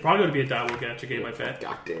 Yeah, it's probably going to be a Diablo gacha game, I bet.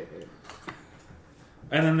 God damn it.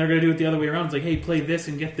 And then they're going to do it the other way around. It's like, hey, play this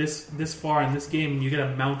and get this far in this game, and you get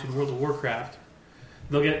a mount in World of Warcraft.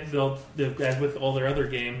 They'll as with all their other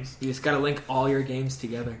games. You just got to link all your games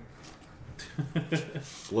together.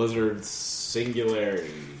 Blizzard's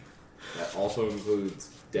singularity. That also includes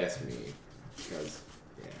Destiny. Because,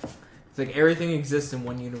 yeah. It's like everything exists in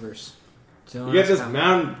one universe. You get this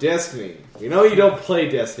Mountain Destiny. You know you don't play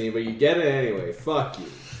Destiny, but you get it anyway. Fuck you.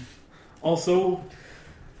 Also,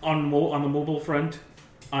 on the mobile front,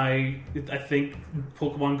 I think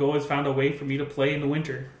Pokemon Go has found a way for me to play in the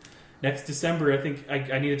winter. Next December, I think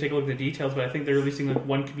I need to take a look at the details, but I think they're releasing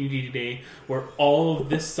one community day where all of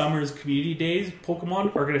this summer's community days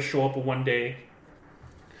Pokemon are going to show up in one day.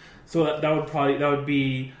 So it would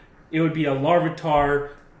be a Larvitar,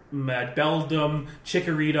 Beldum,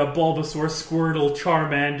 Chikorita, Bulbasaur, Squirtle,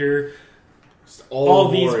 Charmander, all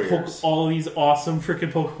these awesome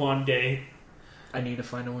freaking Pokemon day. I need to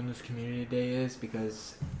find out when this community day is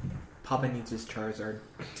because Papa needs his Charizard.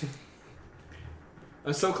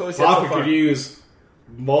 I'm so close. Papa could use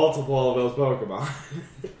multiple of those Pokemon.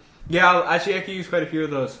 Yeah, actually, I could use quite a few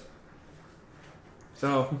of those.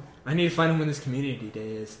 So I need to find out when this community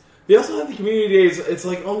day is. They also have the community days. It's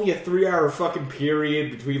like only a 3-hour fucking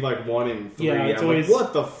period between like 1 and 3. Yeah, it's always... like,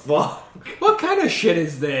 what the fuck? What kind of shit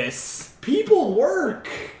is this? People work.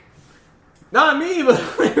 Not me,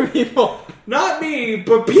 but people. Not me,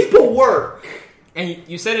 but people work. And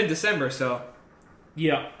you said in December, so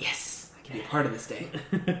yeah. Yes, I can be a part of this day.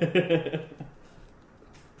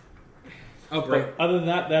 I'll break. But other than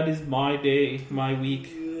that, that is my day, my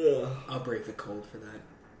week. I'll break the cold for that.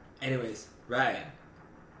 Anyways, Ryan.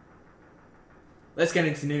 Let's get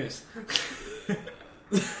into news.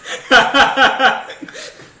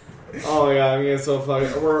 Oh my god, I'm getting so funny.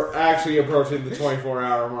 We're actually approaching the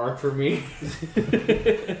 24-hour mark for me.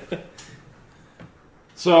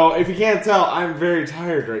 So, if you can't tell, I'm very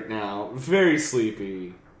tired right now. Very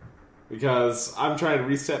sleepy. Because I'm trying to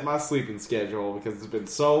reset my sleeping schedule because it's been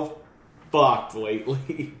so fucked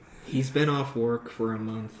lately. He's been off work for a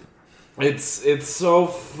month. It's so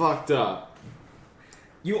fucked up.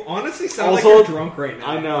 You honestly sound Also, like you're drunk right now.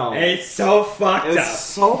 I know. It's so fucked up. It's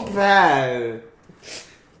so bad.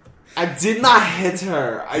 I did not hit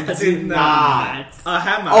her. I did not.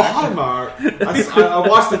 Hi, Mark. Oh, hi, Mark. I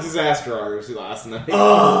watched The Disaster Artist last night.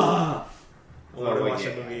 I want to like, watch yeah.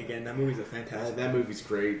 that movie again. That movie's a fantastic. That movie's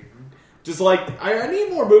great. Just like I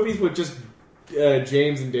need more movies with just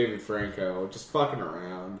James and David Franco just fucking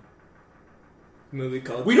around. Movie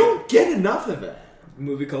called. We don't get enough of that.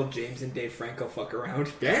 Movie called James and Dave Franco Fuck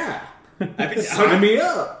Around. Yeah, I've been sign me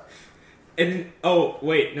up. And oh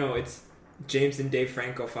wait, no, it's James and Dave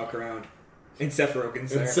Franco Fuck Around. And Seth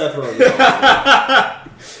Rogen's there. And Seth Rogen.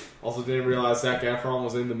 Also, didn't realize Zac Efron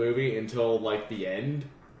was in the movie until like the end.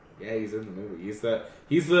 Yeah, he's in the movie. He's the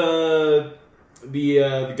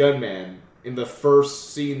gunman in the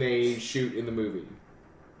first scene they shoot in the movie.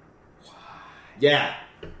 Yeah.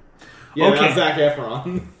 Yeah, Okay. that's Zac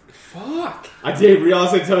Efron. Fuck. I didn't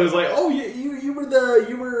realize until he was like, "Oh, you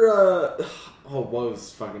were oh, what was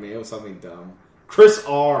his fucking name? It was something dumb. Chris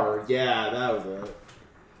R. Yeah, that was it.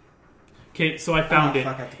 Okay, so I found it.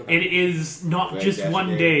 Fuck, I have to go back. It is not Right, just that's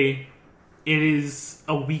one the day. It is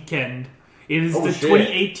a weekend. It is Oh, the shit.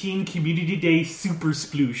 2018 Community Day Super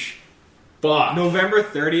Sploosh. Fuck. November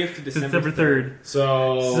 30th to December December 3rd.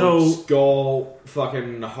 So just go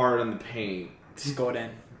fucking hard in the paint. Just go in.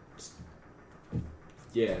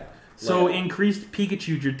 Yeah. So Like- increased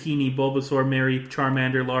Pikachu, Dratini, Bulbasaur, Mary,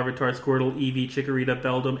 Charmander, Larvitar, Squirtle, Eevee, Chikorita,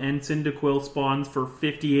 Beldum, and Cyndaquil spawns for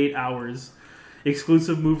 58 hours.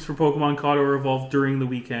 Exclusive moves for Pokemon caught or evolved during the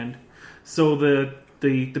weekend. So the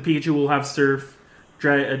Pikachu will have Surf,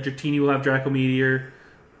 Dratini will have Draco Meteor,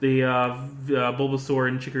 the Bulbasaur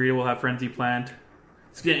and Chikorita will have Frenzy Plant,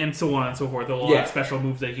 and so on and so forth. They'll all have special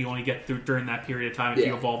moves that you only get through during that period of time if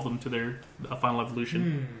you evolve them to their final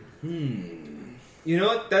evolution. You know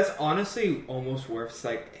what? That's honestly almost worth. It's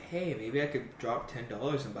like, hey, maybe I could drop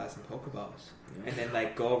 $10 and buy some Pokeballs, and then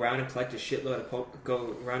like go around and collect a shitload of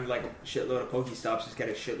go around like a shitload of Pokestops, just get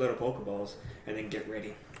a shitload of Pokeballs, and then get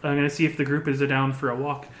ready. I'm gonna see if the group is down for a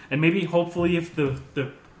walk, and maybe hopefully if the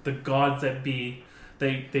gods that be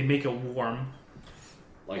they make it warm.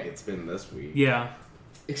 Like it's been this week. Yeah,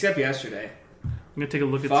 Except yesterday. I'm gonna take a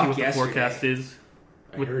look and Fuck see what yesterday. the forecast is.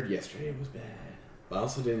 I heard yesterday was bad. But I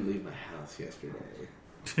also didn't leave my house yesterday.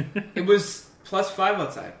 It was +5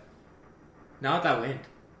 outside. Not that wind.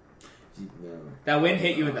 No. That wind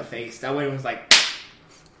hit you in the face. That wind was like,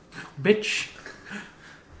 Bitch.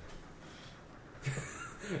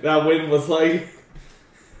 That wind was like,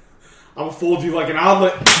 I'm gonna fold you like an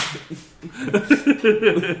omelet.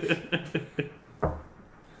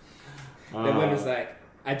 the wind was like,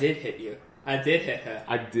 I did hit you. I did hit her.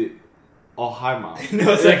 I did. Oh, hi, Mom.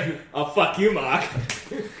 No, it's like, oh, fuck you, Mark.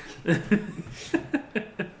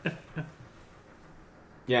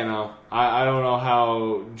 Yeah, no. I don't know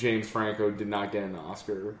how James Franco did not get an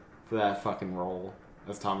Oscar for that fucking role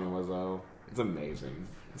as Tommy Wiseau. It's amazing.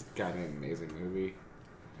 It's a goddamn amazing movie.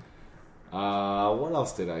 What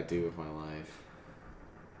else did I do with my life?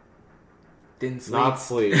 Didn't sleep. Not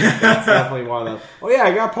sleep. That's definitely one of them. Oh yeah,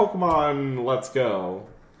 I got Pokemon Let's Go.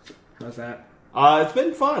 How's that? It's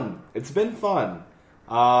been fun. It's been fun.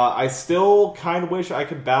 I still kind of wish I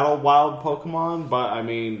could battle wild Pokemon, but I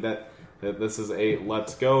mean that this is a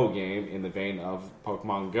Let's Go game in the vein of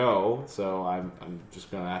Pokemon Go, so I'm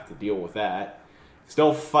just gonna have to deal with that.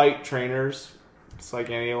 Still fight trainers, just like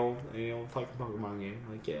any old fucking Pokemon game.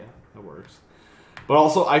 Like yeah, that works. But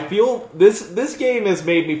also, I feel this game has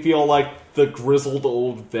made me feel like the grizzled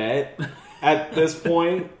old vet at this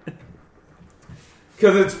point.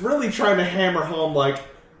 Because it's really trying to hammer home, like,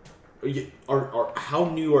 how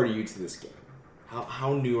new are you to this game?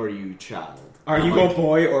 How new are you, child? Are you a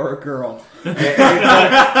boy or a girl?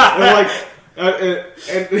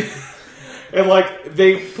 And like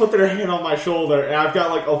they put their hand on my shoulder, and I've got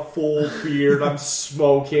like a full beard. I'm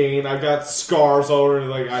smoking. I've got scars over, and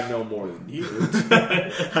like I know more than you.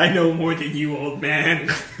 I know more than you, old man.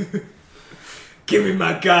 Give me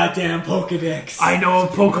my goddamn Pokedex. I know of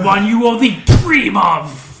Pokemon you only dream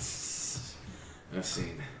of. I've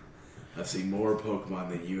seen more Pokemon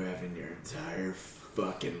than you have in your entire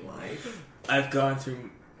fucking life. I've gone through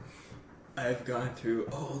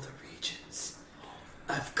all the regions.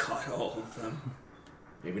 I've caught all of them.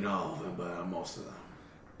 Maybe not all of them, but most of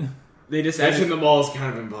them. They just Catching added them all is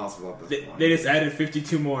kind of impossible at this point. they just added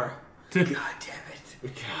 52 more. God damn it.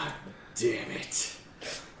 God damn it.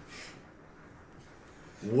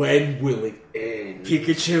 When will it end?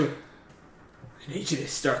 Pikachu, I need you to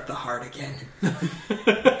start the heart again.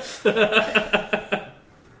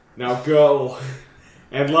 Now go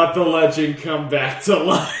and let the legend come back to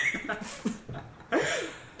life.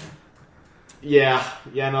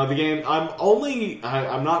 No, the game.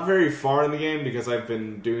 I'm not very far in the game because I've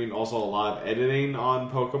been doing also a lot of editing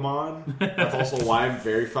on Pokemon. That's also why I'm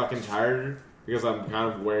very fucking tired, because I'm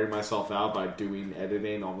kind of wearing myself out by doing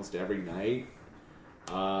editing almost every night.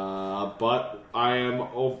 But I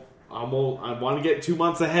want to get 2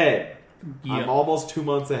 months ahead. Yep. I'm almost 2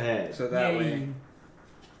 months ahead. So that way,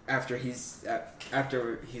 after he's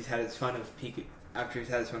had his fun of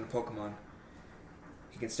Pokemon,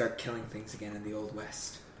 he can start killing things again in the Old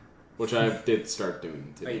West. Which I did start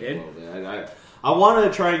doing today. Oh, you did? A little bit. I want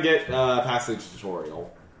to try and get past the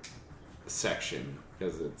tutorial section,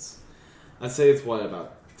 because I'd say it's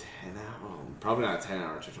about 10 hours. Probably not a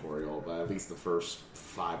 10-hour tutorial, but at least the first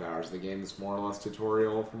 5 hours of the game is more or less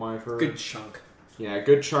tutorial, from what I've heard. Good chunk. Yeah, a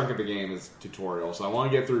good chunk of the game is tutorial, so I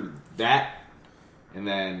want to get through that, and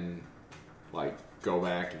then, go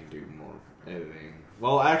back and do more editing.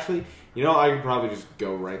 Well, actually, I can probably just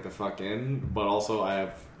go right the fuck in, but also I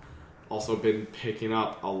have also been picking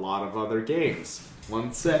up a lot of other games.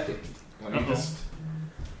 1 second. Let me just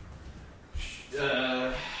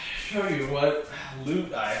show you what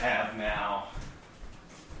loot I have now.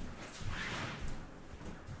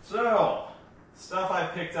 So, stuff I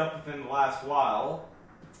picked up within the last while.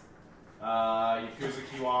 Yakuza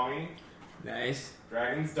Kiwami. Nice.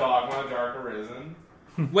 Dragon's Dogma, Dark Arisen.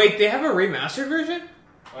 Wait, they have a remastered version?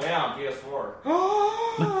 Oh yeah, on PS4.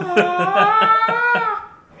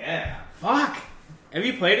 Yeah. Fuck. Have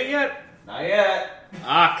you played it yet? Not yet.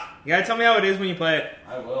 Fuck. You gotta tell me how it is when you play it.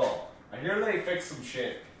 I will. I hear they fixed some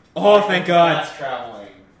shit. Oh, thank God. Fast traveling.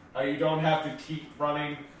 You don't have to keep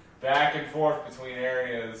running back and forth between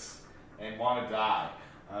areas and want to die.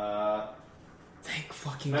 Thank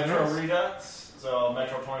fucking Metro God. Redux, so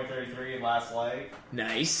Metro 2033 and Last Light.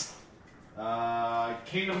 Nice.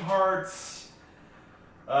 Kingdom Hearts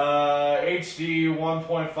HD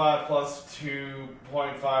 1.5 plus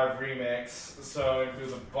 2.5 remix, so it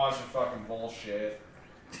includes a bunch of fucking bullshit.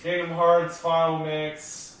 Kingdom Hearts Final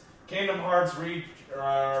Mix, Kingdom Hearts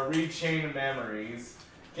Rechain of Memories,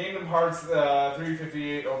 Kingdom Hearts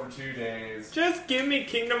 358 over 2 days. Just give me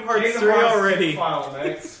Kingdom Hearts Kingdom 3 Hearts already. Final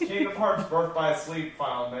Mix, Kingdom Hearts Birth by Sleep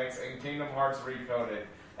Final Mix, and Kingdom Hearts Recoded.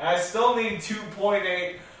 And I still need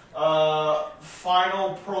 2.8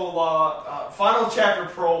 final chapter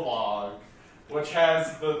prologue, which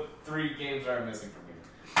has the 3 games that are missing from me.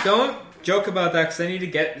 Don't joke about that, because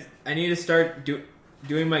I need to start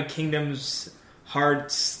doing my Kingdom's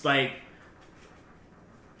Hearts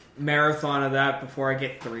marathon of that before I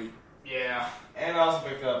get 3. Yeah, and I also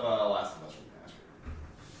picked up Last of Us Remastered.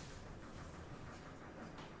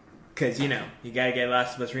 Because you gotta get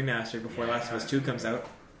Last of Us Remastered before Last of Us 2 comes out.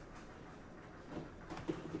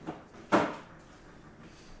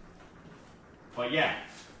 But yeah.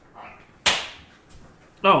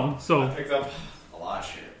 Oh, so I picked up a lot of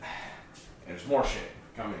shit. And there's more shit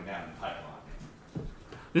coming down the pipeline.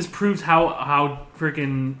 this proves how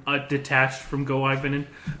freaking detached from Go I've been in.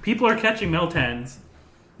 People are catching Meltans.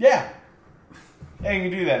 Yeah. Yeah, you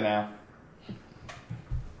can do that now.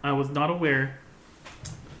 I was not aware.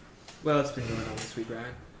 Well, it's been going on this week,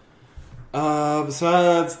 Ryan.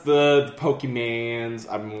 Besides the Pokemans,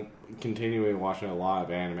 I'm continuing watching a lot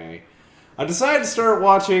of anime. I decided to start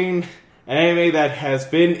watching an anime that has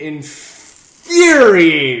been infuriating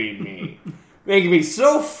me. Making me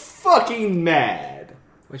so fucking mad.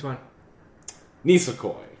 Which one?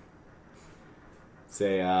 Nisekoi. It's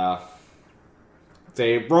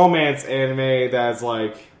a romance anime that's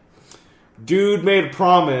dude made a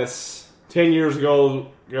promise 10 years ago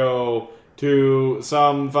to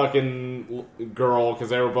some fucking girl, because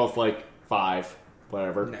they were both 5,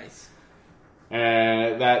 whatever. Nice.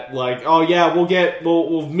 And that oh yeah,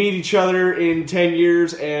 we'll meet each other in 10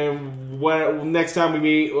 years, and next time we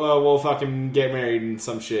meet, we'll fucking get married and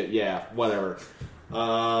some shit. Yeah, whatever.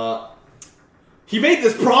 He made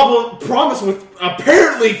this promise with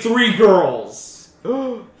apparently 3 girls.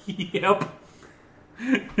 Yep.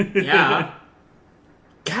 Yeah.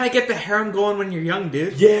 Gotta get the harem going when you're young,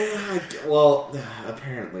 dude. Yeah, well,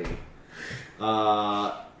 apparently.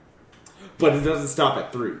 But it doesn't stop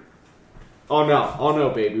at 3. Oh no,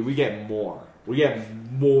 baby, we get more. We get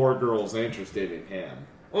more girls interested in him.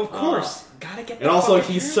 Well, of course. Gotta get the And also,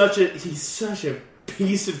 fucking he's harem. such a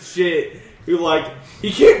piece of shit who,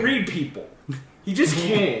 he can't read people. He just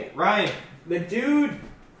can't. Ryan, the dude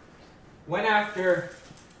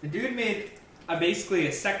made basically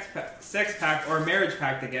a sex pact, or a marriage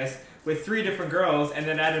pact, I guess, with 3 different girls, and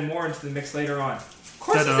then added more into the mix later on. Of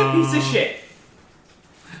course Ta-da. he's a piece of shit.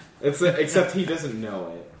 Except he doesn't know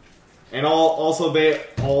it. And also they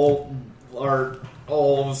all are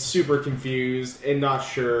all super confused and not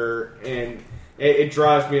sure, and it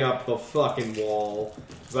drives me up the fucking wall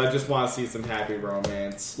because I just want to see some happy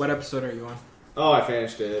romance. What episode are you on? Oh, I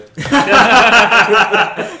finished it.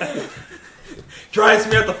 Drives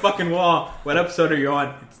me up the fucking wall. What episode are you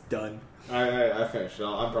on? It's done. I finished it.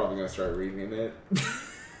 I'm probably gonna start reading it.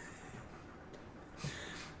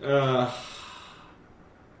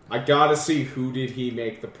 I gotta see who did he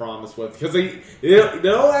make the promise with, because they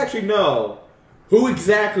don't actually know who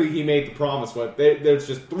exactly he made the promise with. There's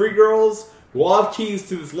just 3 girls who all have keys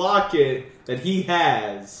to this locket that he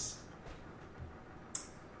has.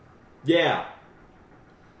 Yeah.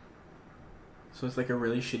 So it's like a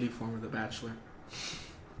really shitty form of The Bachelor.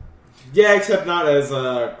 Yeah, except not as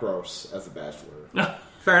gross as The Bachelor.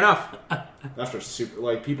 Fair enough. That's just super.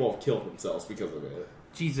 Like, people have killed themselves because of it.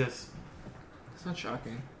 Jesus. It's not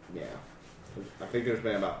shocking. Yeah. I think there's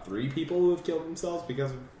been about 3 people who have killed themselves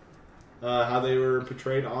because of how they were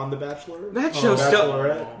portrayed on The Bachelor. That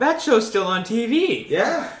show's still on TV.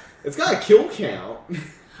 Yeah, it's got a kill count.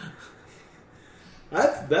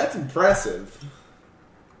 That's impressive.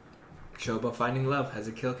 Show about finding love has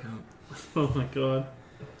a kill count. Oh my god.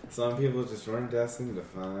 Some people just weren't destined to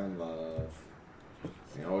find love.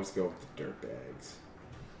 They always go with the dirtbags.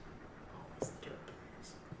 Always the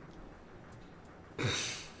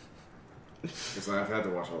dirtbags. Because I've had to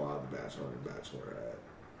watch a lot of The Bachelor and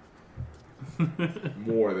Bachelorette.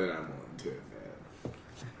 More than I'm willing to admit.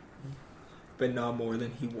 But not more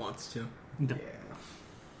than he wants to. No.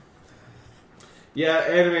 Yeah,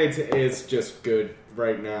 anime is just good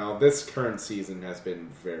right now. This current season has been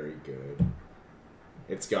very good.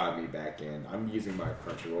 It's got me back in. I'm using my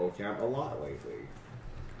Crunchyroll account a lot lately.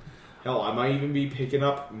 Hell, I might even be picking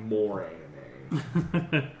up more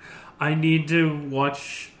anime. I need to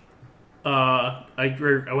watch. I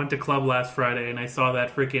went to club last Friday and I saw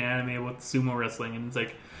that freaking anime about sumo wrestling, and it's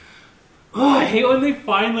like, oh, I hate when they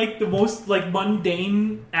find like the most like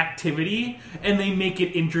mundane activity and they make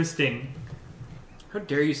it interesting. How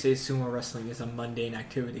dare you say sumo wrestling is a mundane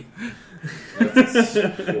activity? That's a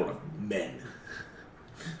sport of men.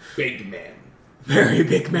 Big men. Very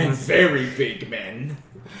big men. Very big men.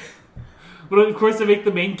 But of course they make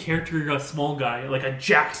the main character a small guy, like a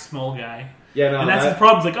jacked small guy. Yeah, no, and that's his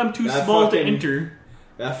problem. It's like, I'm too small to enter.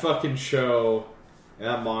 That fucking show and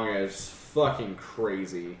that manga is fucking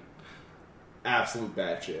crazy. Absolute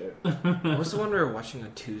batshit. What was the one we were watching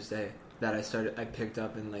on Tuesday that I picked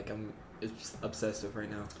up and like I'm obsessed with right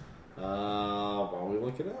now? While we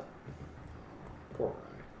look it up. Poor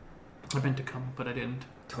guy. I meant to come, but I didn't.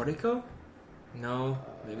 Toriko? No,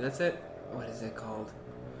 maybe that's it. What is it called?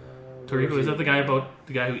 Toriko, is that the guy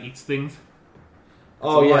who eats things?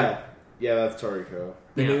 Oh yeah, yeah, that's Toriko.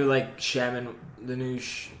 The new like shaman, the new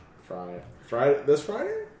Friday. This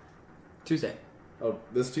Friday? Tuesday. Oh,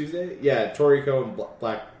 this Tuesday? Yeah, Toriko and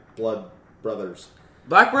Black Blood Brothers.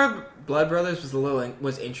 Black Blood Brothers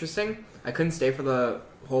was interesting. I couldn't stay for the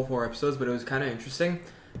whole 4 episodes, but it was kind of interesting.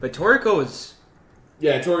 But Toriko was...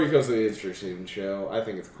 Yeah, Toriko's an interesting show. I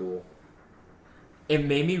think it's cool. It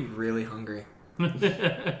made me really hungry.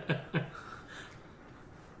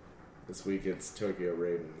 This week it's Tokyo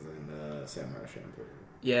Ravens and Samurai Champloo.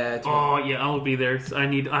 Yeah. I'll be there.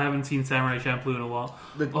 I haven't seen Samurai Champloo in a while.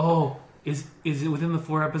 Is it within the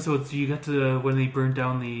 4 episodes? Do you get to when they burn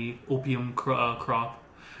down the opium crop?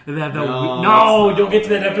 No, don't get to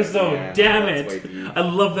that episode. Yeah, damn it! I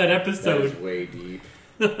love that episode. That is way deep.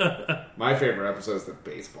 My favorite episode is the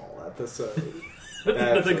baseball episode.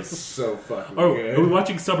 That's so fucking good. Are we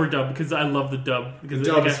watching sub or dub? Because I love the dub. Because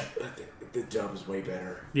the dub is way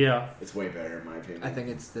better. Yeah. It's way better in my opinion. I think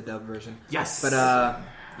it's the dub version. Yes. But,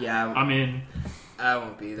 yeah. I'm in. I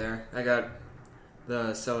won't be there. I got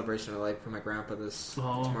the celebration of life for my grandpa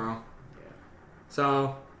tomorrow. Yeah.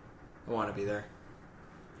 So, I want to be there.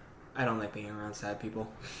 I don't like being around sad people.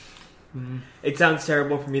 Mm. It sounds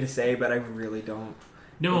terrible for me to say, but I really don't.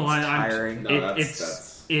 No, it's tiring.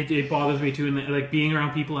 It bothers me too. And like being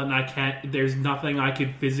around people and I can't. There's nothing I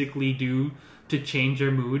could physically do to change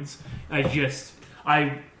their moods.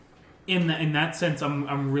 In that sense,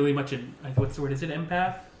 I'm really much an what's the word? Is it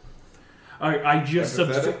empath? I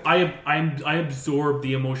absorb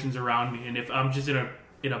the emotions around me, and if I'm just in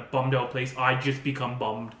a bummed out place, I just become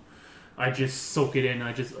bummed. I just soak it in.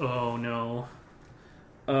 Oh no.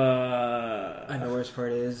 And the worst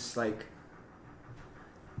part is like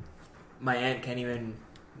my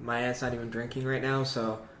aunt's not even drinking right now,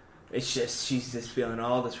 so it's just she's just feeling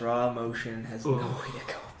all this raw emotion and has no way to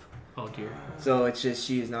cope. Oh dear. So it's just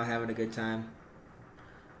she is not having a good time.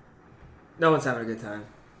 No one's having a good time.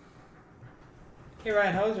 Hey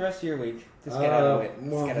Ryan, how was the rest of your week? Just get out of it.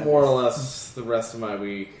 More or less, the rest of my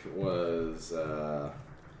week was.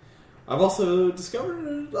 I've also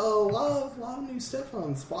discovered a lot of new stuff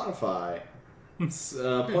on Spotify. It's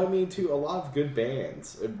point me to a lot of good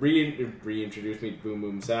bands. It reintroduced me to Boom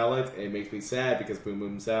Boom Salads. It makes me sad because Boom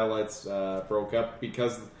Boom Salads broke up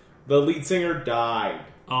because the lead singer died.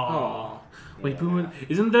 Oh, wait, Boom Boom,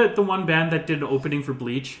 isn't that the one band that did an opening for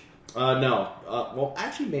Bleach? No. Well,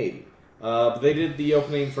 actually, maybe. But they did the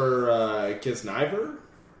opening for Kiss Niver.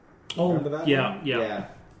 Oh, remember that one? Yeah.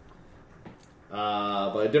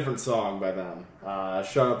 But a different song by them.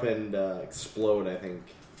 Shut Up and Explode, I think,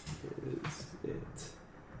 is it.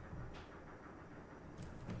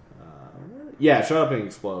 Yeah, Shut Up and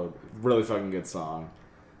Explode. Really fucking good song.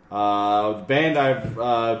 The band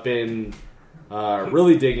I've been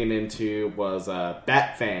really digging into was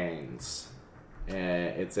Bat Fangs.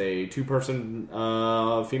 It's a 2-person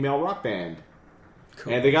female rock band.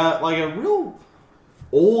 Cool. And they got like a real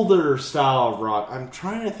older style of rock. I'm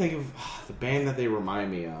trying to think of the band that they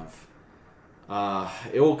remind me of.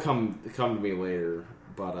 It will come to me later,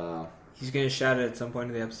 but he's gonna shout it at some point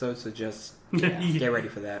in the episode, so just get ready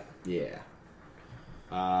for that. Yeah.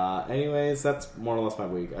 Anyways, that's more or less my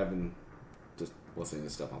week. I've been just listening to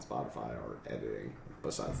stuff on Spotify or editing.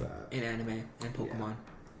 Besides that, and anime and Pokemon, yeah.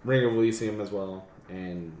 Ring of Elysium as well,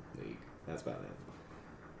 and League. That's about it.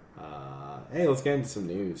 Hey, let's get into some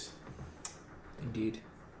news. Indeed.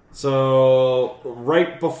 So,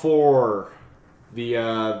 right before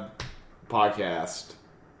the podcast,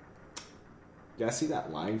 you guys see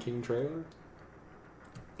that Lion King trailer?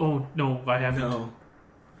 Oh, no, I haven't. No.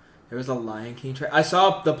 There was a Lion King trailer. I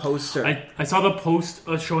saw the poster. I saw the post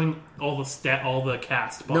showing all the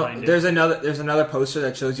cast behind it. There's another poster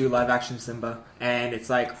that shows you live action Simba, and it's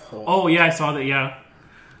like... Oh, yeah, I saw that, yeah.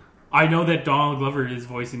 I know that Donald Glover is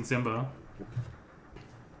voicing Simba.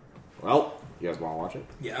 Well... You guys want to watch it?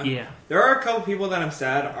 Yeah. There are a couple people that I'm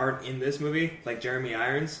sad aren't in this movie, like Jeremy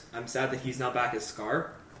Irons. I'm sad that he's not back as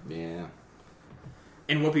Scar. Yeah.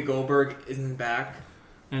 And Whoopi Goldberg isn't back.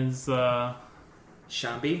 As,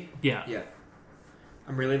 Shambi? Yeah. Yeah.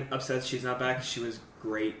 I'm really upset she's not back. She was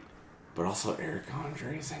great. But also Eric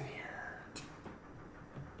Andre's in here.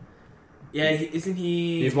 Yeah, isn't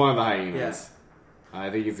he... He's one of the hyenas. Yeah.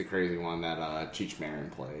 I think he's the crazy one that Cheech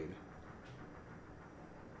Marin played.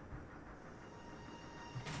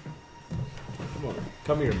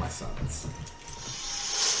 Come here, my sons.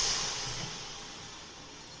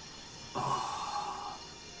 Oh,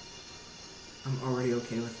 I'm already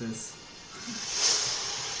okay with this.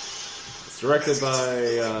 It's directed by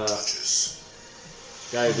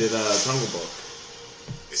guy who did Jungle Book.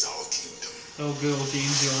 Is our kingdom. Oh, good old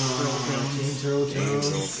James Earl Jones.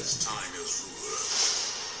 His time as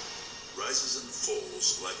ruler rises and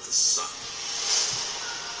falls like the sun.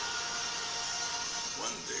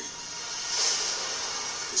 One day,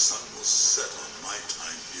 the sun will set on my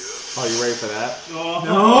time here. Oh, you ready for that?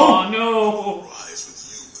 Oh, no! Rise with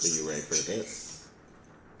you. Are you ready for this?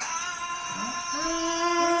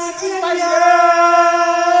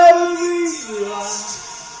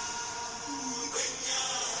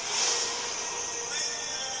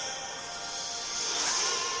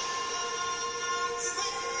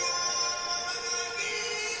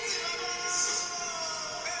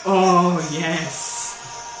 Oh, yes.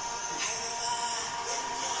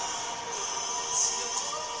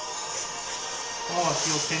 Oh, I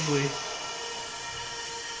feel tingly.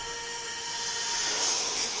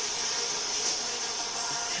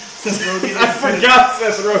 Seth Rogen. I forgot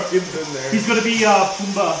Seth Rogen's in there. He's gonna be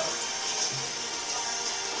Pumbaa.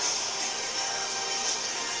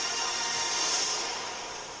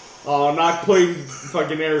 Oh, not playing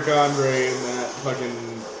fucking Eric Andre in that fucking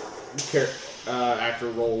actor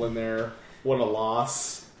role in there. What a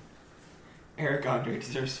loss. Eric Andre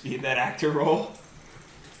deserves to be in that actor role.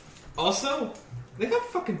 Also, they got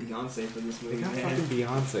fucking Beyonce for this movie. They got fucking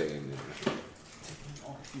Beyonce in there.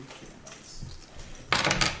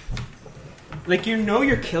 Like, you know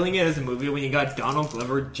you're killing it as a movie when you got Donald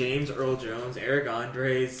Glover, James Earl Jones, Eric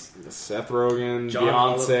Andres, Seth Rogen,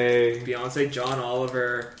 Beyonce, John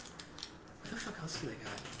Oliver. What the fuck else do they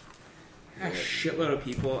got? They got a shitload of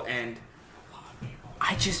people, and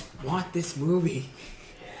I just want this movie.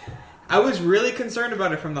 I was really concerned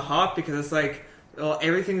about it from the hop because it's like, well,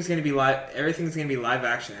 everything's gonna be live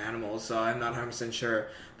action animals, so I'm not 100% sure.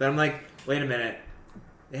 But I'm like, wait a minute,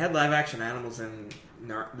 they had live action animals in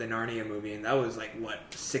the Narnia movie, and that was like, what,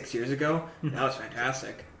 6 years ago? That was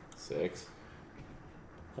fantastic. 6.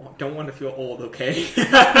 Well, I don't want to feel old, okay?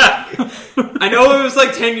 I know it was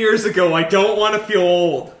like 10 years ago. I don't want to feel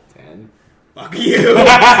old. 10. Fuck you.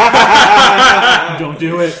 Don't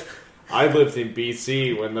do it. I lived in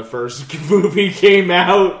BC when the first movie came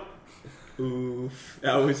out. Oof.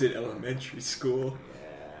 That was in elementary school.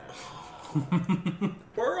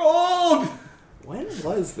 We're old! When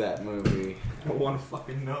was that movie? I don't want to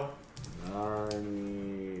fucking know.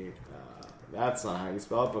 Narnia. That's not how you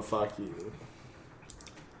spell it, but fuck you.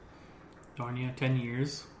 Narnia, 10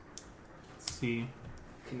 years. Let's see.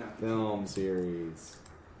 Film series.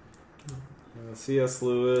 C.S.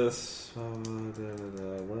 Lewis. When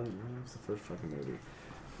was the first fucking movie?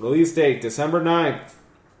 Release date, December 9th,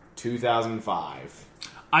 2005.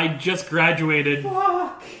 I just graduated.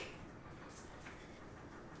 Fuck!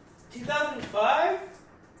 2005?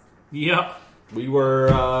 Yep. We were,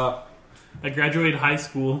 I graduated high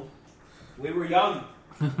school. We were young.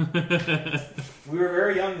 We were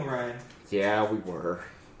very young, Ryan. yeah, we were.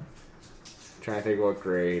 Trying to think what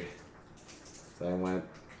grade. So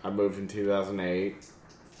I moved in 2008.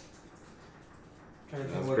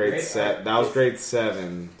 That was grade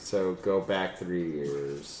 7, so go back 3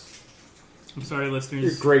 years. I'm sorry, You're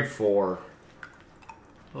listeners. grade 4.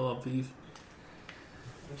 I love these.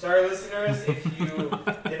 I'm sorry, listeners, if you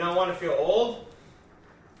did not want to feel old.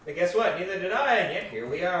 But guess what? Neither did I, and yet here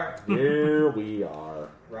we are. Here we are.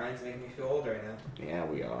 Ryan's making me feel old right now. Yeah,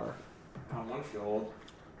 we are. I don't want to feel old.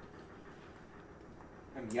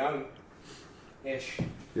 I'm young-ish.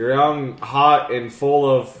 You're young, hot, and full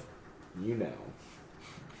of, you know.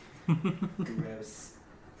 Gross.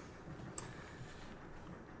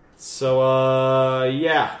 So,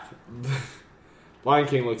 yeah. Lion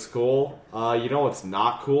King looks cool. You know what's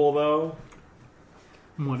not cool, though?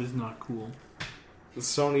 What is not cool?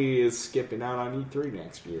 Sony is skipping out on E3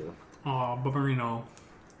 next year. Aw, Bummerino.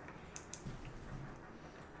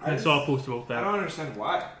 I saw a post about I that. don't understand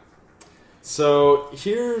why. So,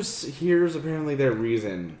 here's apparently their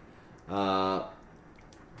reason.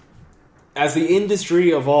 As the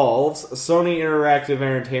industry evolves, Sony Interactive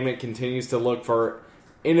Entertainment continues to look for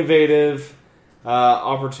innovative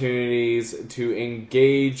opportunities to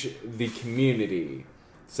engage the community,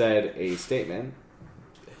 said a statement.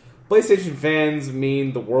 PlayStation fans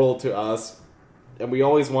mean the world to us, and we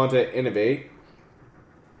always want to innovate,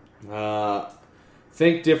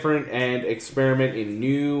 think different, and experiment in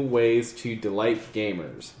new ways to delight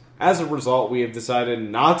gamers. As a result, we have decided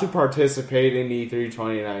not to participate in E3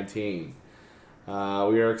 2019. We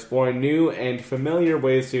are exploring new and familiar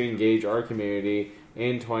ways to engage our community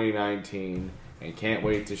in 2019 and can't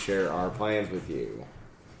wait to share our plans with you.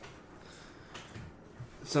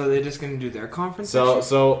 So they're just going to do their conference?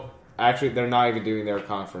 So actually, they're not even doing their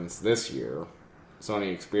conference this year.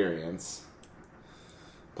 Sony Experience.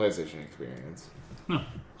 PlayStation Experience. What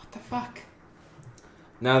the fuck?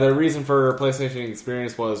 Now, their reason for PlayStation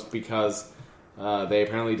Experience was because they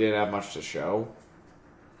apparently didn't have much to show.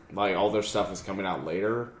 Like, all their stuff is coming out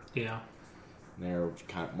later. Yeah. They're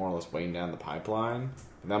kind of more or less weighing down the pipeline.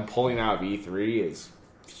 And them pulling out of E3 is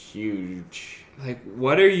huge. Like,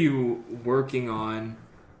 what are you working on?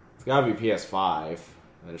 It's got to be PS5.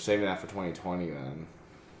 They're saving that for 2020 then.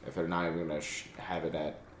 If they're not even going to have it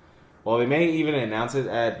at... Well, they may even announce it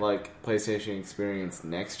at, like, PlayStation Experience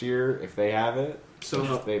next year if they have it. So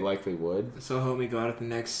Which they likely would. So help me God, if the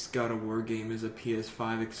next God of War game is a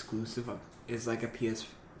PS5 exclusive, is like a PS5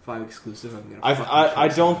 exclusive, I'm gonna. I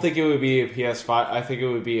don't think it would be a PS5. I think it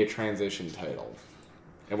would be a transition title,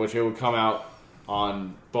 in which it would come out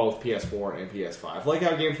on both PS4 and PS5. Like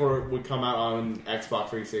how games would come out on Xbox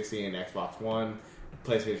 360 and Xbox One,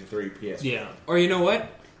 PlayStation 3, PS4. Yeah. Or you know what?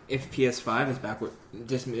 If PS5 is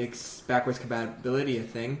just makes backwards compatibility a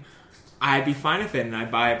thing, I'd be fine with it, and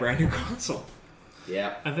I'd buy a brand new console.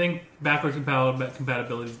 Yeah. I think backwards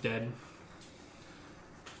compatibility is dead.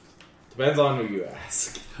 Depends on who you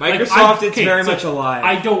ask. Microsoft, it's very much alive.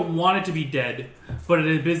 I don't want it to be dead, but at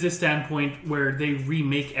a business standpoint where they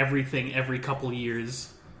remake everything every couple of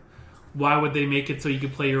years, why would they make it so you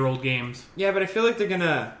could play your old games? Yeah, but I feel like they're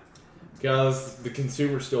gonna... Because the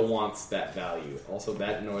consumer still wants that value. Also,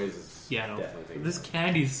 that noise is definitely... This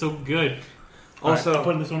candy is so good. Also, I'm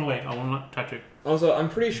putting this one away. I will not touch it. Also, I'm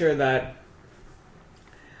pretty sure that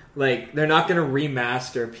they're not going to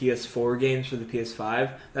remaster PS4 games for the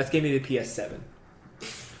PS5. That's going to be the PS7.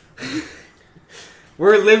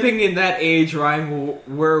 We're living in that age, Ryan,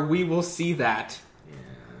 where we will see that.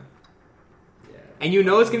 Yeah. And you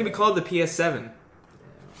know it's going to be called the PS7.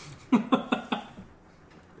 Yeah.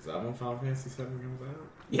 Is that when Final Fantasy 7 comes out?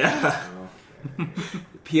 Yeah. Oh, okay.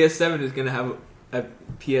 PS7 is going to have a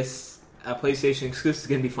PlayStation exclusive. Is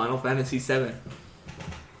going to be Final Fantasy 7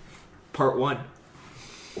 Part 1.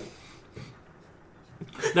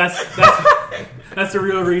 That's the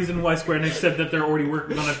real reason why Square Enix said that they're already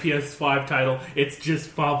working on a PS5 title. It's just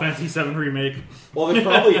Final Fantasy VII Remake. Well, they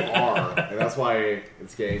probably are, and that's why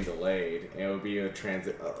it's getting delayed. And it would be a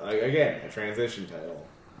transition title,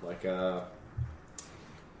 like what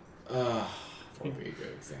would be a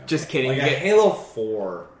good example? Just kidding. Like a Halo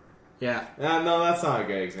 4. Yeah. No, that's not a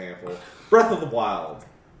good example. Breath of the Wild.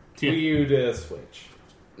 Yeah. Wii U to Switch.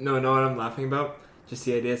 No, know what I'm laughing about? Just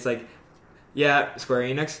the idea. It's like, yeah, Square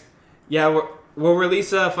Enix. Yeah, we'll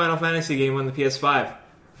release a Final Fantasy game on the PS5.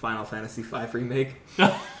 Final Fantasy V Remake.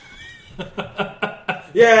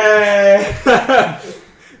 Yay!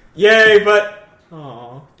 Yay, but...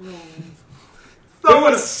 Aww. If it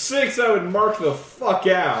was 6, I would mark the fuck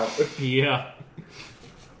out. Yeah.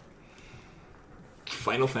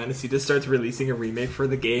 Final Fantasy just starts releasing a remake for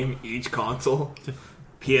the game each console.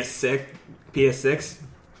 PS6,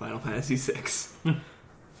 Final Fantasy 6.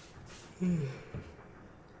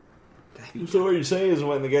 So what you're saying is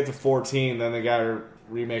when they get to 14, then they gotta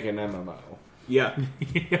remake an MMO. Yeah.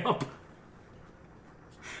 Yep.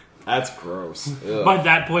 That's gross. Ugh. By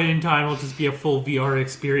that point in time, it'll just be a full VR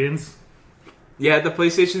experience. Yeah, the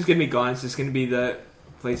PlayStation's gonna be gone. It's just gonna be the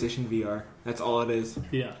PlayStation VR. That's all it is.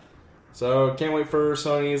 Yeah. So can't wait for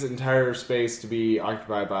Sony's entire space to be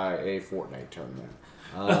occupied by a Fortnite tournament.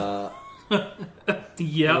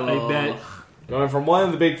 Yeah, I bet. Going from one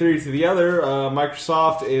of the big three to the other,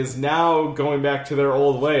 Microsoft is now going back to their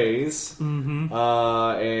old ways and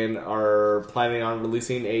are planning on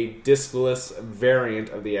releasing a discless variant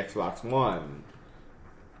of the Xbox One.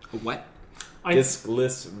 What?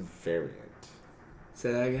 Discless variant.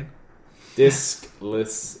 Say that again?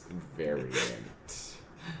 Discless variant.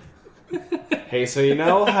 Hey, so you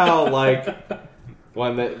know how, like,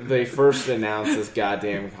 when they first announced this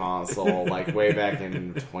goddamn console, like, way back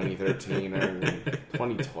in 2013 or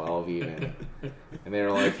 2012 even, and they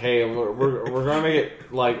were like, hey, we're gonna make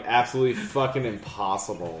it, like, absolutely fucking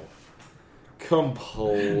impossible.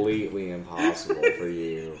 Completely impossible for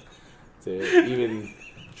you to even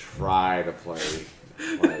try to play,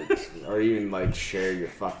 like, or even, like, share your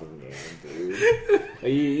fucking game, dude.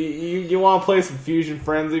 Like, you want to play some Fusion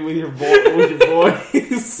Frenzy with your boys?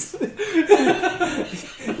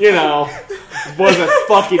 You know, boys that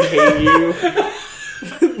fucking hate you.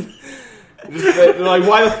 They're like,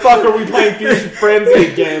 why the fuck are we playing Fusion Frenzy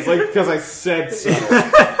again? It's like, because I said so.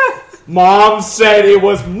 Mom said it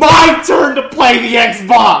was my turn to play the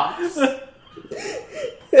Xbox!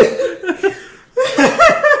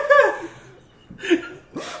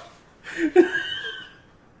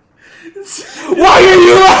 Why are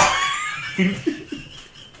you laughing?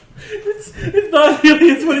 It's not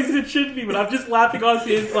really as funny as it should be, but I'm just laughing on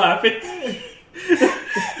his laughing.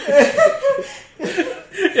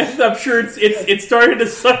 Yes, I'm sure it's starting to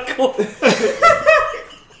cycle.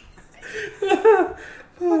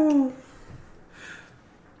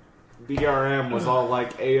 BRM was all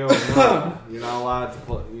like, "Ayo, no, you're not allowed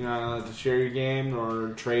to share your game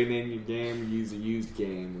or trade in your game or use a used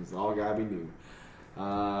game. It's all gotta be new."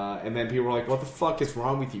 And then people were like, "What the fuck is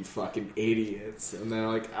wrong with you, fucking idiots?" And they're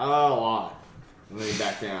like, "Oh, a lot." And then they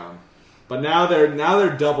back down. But now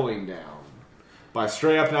they're doubling down by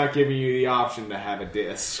straight up not giving you the option to have a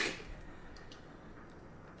disc.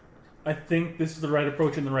 I think this is the right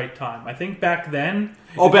approach in the right time. I think back then...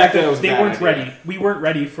 Back then it was they bad weren't idea. ready. We weren't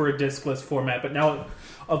ready for a discless format, but now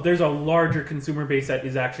there's a larger consumer base that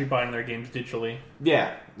is actually buying their games digitally.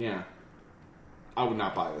 Yeah. I would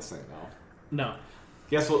not buy this thing though. No.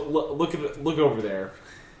 Guess what? Look over there.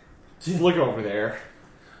 Just look over there.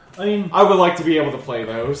 I mean... I would like to be able to play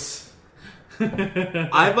those.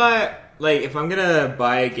 I buy, like, if I'm gonna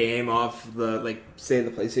buy a game off the, like, say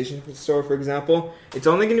the PlayStation Store, for example, it's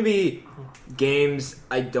only gonna be games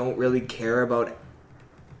I don't really care about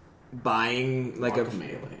buying, like,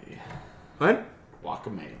 Guacamelee. What?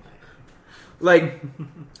 Guacamelee. Like,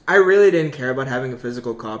 I really didn't care about having a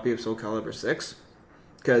physical copy of Soul Calibur 6,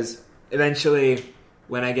 because eventually,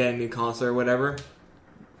 when I get a new console or whatever,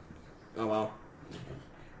 oh well.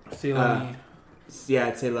 See, like, Yeah,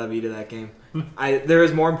 I'd say la vie to that game. There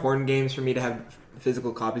is more important games for me to have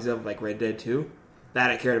physical copies of, like Red Dead 2,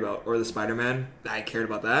 that I cared about, or the Spider-Man, I cared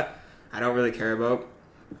about that. I don't really care about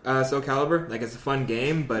Soul Calibur. Like, it's a fun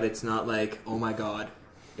game, but it's not like, oh my god.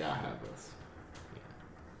 Yeah, I have this.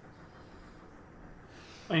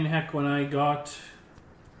 I mean, heck, when I got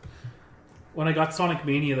Sonic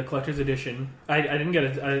Mania, the collector's edition, I didn't get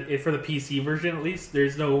it for the PC version. At least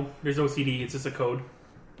there's no CD. It's just a code.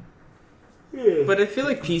 But I feel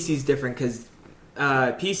like PC's different because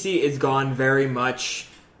PC is gone very much.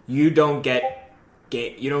 You don't get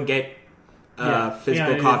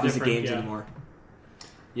physical copies of games anymore.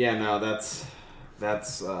 Yeah, no, that's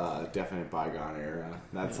definitely bygone era.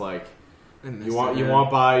 That's like you want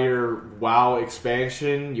to buy your WoW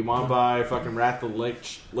expansion. You want to buy fucking Wrath of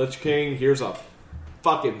Lich King. Here's a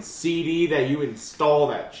fucking CD that you install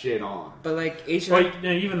that shit on. But like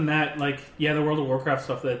even that, like the World of Warcraft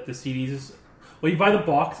stuff that the CDs. Well, you buy the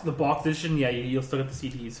box edition. Yeah, you'll still get the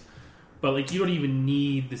CDs. But like you don't even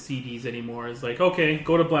need the CDs anymore. It's like, okay,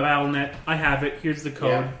 go to Battle.net. I have it. Here's the code.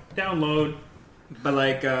 Yeah. Download. But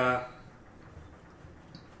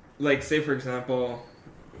like say for example,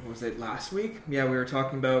 what was it last week? Yeah, we were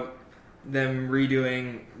talking about them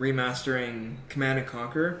remastering Command and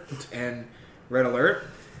Conquer and Red Alert.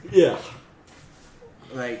 Yeah.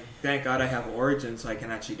 Like, thank God I have Origin so I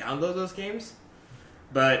can actually download those games.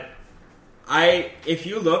 But if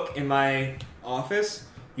you look in my office,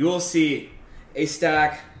 you will see a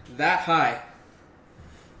stack that high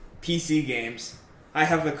PC games. I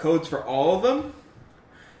have the codes for all of them.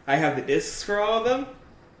 I have the discs for all of them.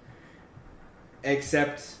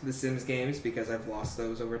 Except the Sims games, because I've lost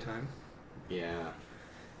those over time. Yeah.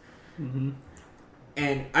 Mm-hmm.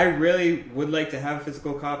 And I really would like to have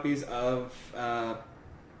physical copies of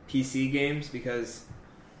PC games, because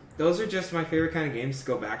those are just my favorite kind of games to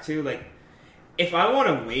go back to. Like, if I want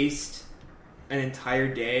to waste an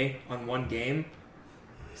entire day on one game,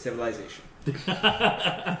 Civilization.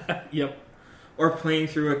 Yep. Or playing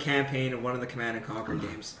through a campaign of one of the Command and Conquer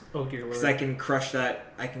games. Oh dear Lord. Because I can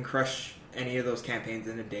crush any of those campaigns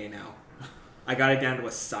in a day now. I got it down to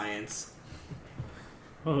a science.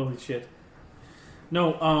 Holy shit.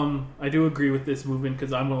 No, I do agree with this movement,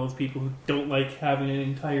 because I'm one of those people who don't like having an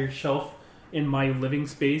entire shelf in my living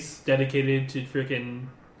space dedicated to freaking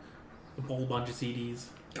a whole bunch of CDs.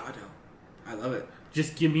 God, no. I love it.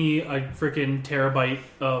 Just give me a freaking terabyte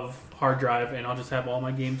of hard drive, and I'll just have all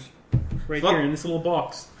my games right here in this little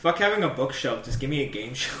box. Fuck having a bookshelf. Just give me a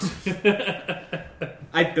game shelf.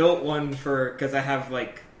 I built one because I have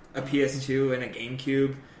like a PS2 and a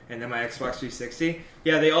GameCube, and then my Xbox 360.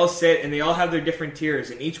 Yeah, they all sit and they all have their different tiers,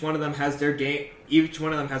 and each one of them has their game. Each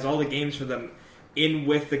one of them has all the games for them in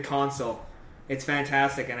with the console. It's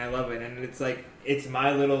fantastic, and I love it. And it's like it's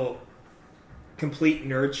my little complete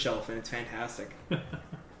nerd shelf, and it's fantastic.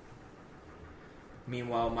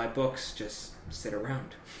 Meanwhile, my books just sit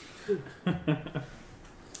around.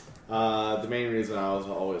 The main reason I was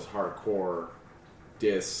always hardcore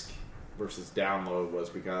disc versus download was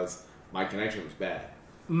because my connection was bad.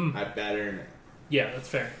 I had bad internet. Yeah, that's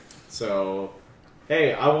fair. So,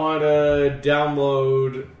 hey, I want to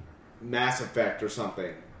download Mass Effect or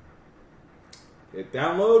something. Hit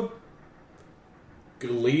download.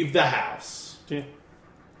 Leave the house. Yeah.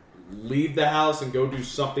 Leave the house and go do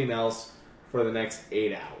something else for the next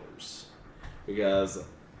 8 hours. Because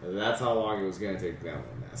that's how long it was going to take to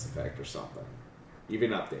download Mass Effect or something.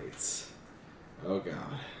 Even updates. Oh, God.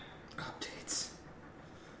 Updates.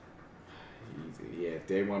 Easy. Yeah,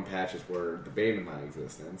 day one patches were the bane of my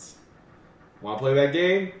existence. Want to play that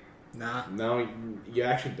game? Nah. No, you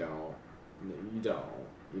actually don't. You don't.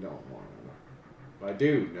 You don't want to. But I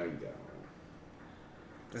do. No, you don't.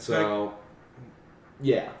 That's so,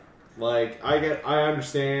 yeah. Like, I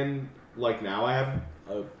understand, like, now I have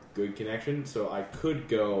a good connection, so I could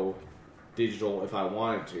go digital if I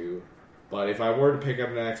wanted to. But if I were to pick up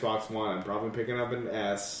an Xbox One, I'm probably picking up an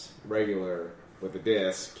S regular with a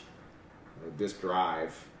disc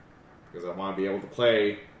drive, because I want to be able to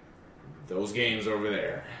play those games over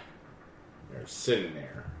there. They're sitting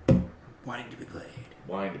there. Wanting to be played.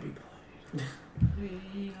 Wanting to be played.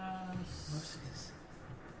 I was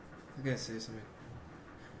gonna say something.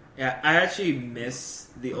 Yeah, I actually miss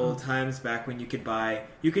the old times back when you could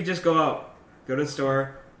just go out, go to the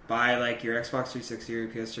store, buy like your Xbox 360 or your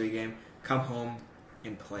PS3 game, come home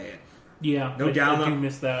and play it. Yeah, I do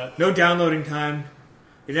miss that. No downloading time.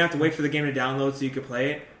 You didn't have to wait for the game to download so you could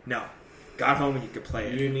play it. No, got home and you could play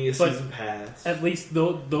it. You need a season pass. At least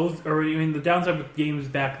those, or I mean, the downside with games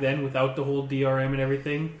back then, without the whole DRM and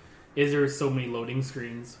everything, is there so many loading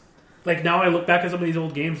screens. Like now, I look back at some of these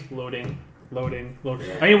old games, loading. Yeah.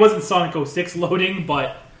 I mean, it wasn't Sonic 06 loading,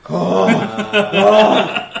 but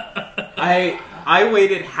I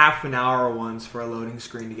waited half an hour once for a loading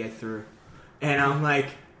screen to get through, and I'm like,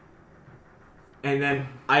 and then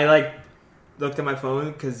I like looked at my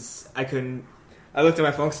phone because I couldn't. I looked at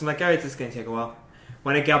my phone because I'm like, alright, this is gonna take a while.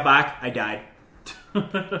 When I got back, I died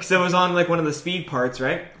because it was on like one of the speed parts,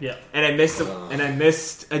 right? Yeah. And I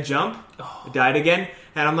missed a jump. I died again,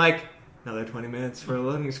 and I'm like, another 20 minutes for a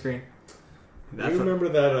loading screen. Do you remember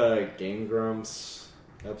that Game Grumps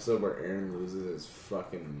episode where Aaron loses his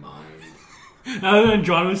fucking mind? And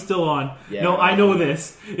John was still on. Yeah. No, I know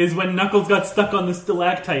this. Is when Knuckles got stuck on the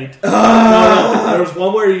stalactite. No, there was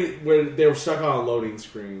one where they were stuck on a loading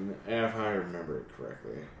screen, if I remember it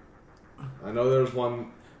correctly. I know there was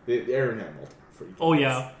one. Aaron had multiple freakouts. Oh,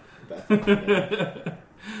 yeah.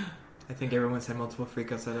 I think everyone's had multiple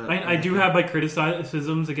freakouts at it. I do have my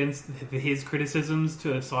criticisms against his criticisms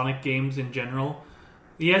to Sonic games in general.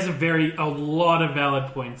 He has a lot of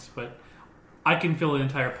valid points, but I can fill an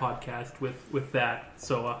entire podcast with that.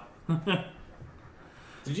 So,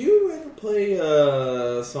 Did you ever play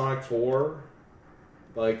Sonic 4?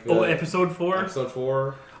 Like Episode 4? Episode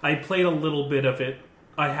 4? I played a little bit of it.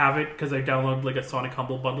 I have it because I downloaded like a Sonic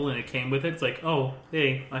Humble Bundle and it came with it. It's like, oh,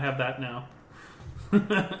 hey, I have that now.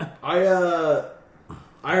 I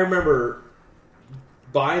remember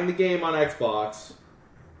buying the game on Xbox,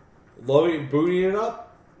 booting it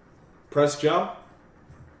up, press jump,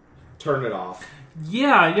 turn it off.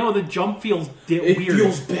 Yeah, the jump feels weird. It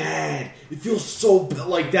feels bad. It feels so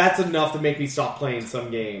like that's enough to make me stop playing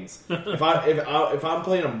some games. if I'm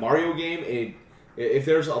playing a Mario game and if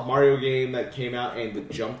there's a Mario game that came out and the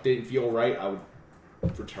jump didn't feel right, I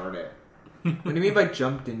would return it. What do you mean by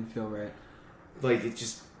jump didn't feel right? Like it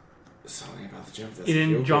just something about the jump. It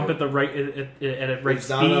didn't jump at the right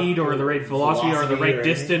speed or the right velocity or the right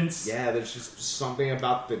distance. Yeah, there's just something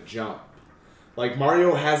about the jump. Like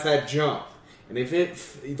Mario has that jump, and if that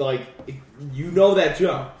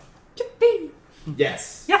jump. Yippee!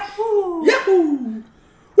 Yes. Yahoo! Yahoo!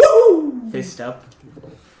 Woo! Fist up.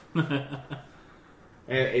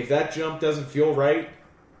 And if that jump doesn't feel right,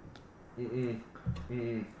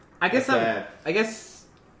 I guess bad. I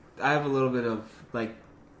have a little bit of like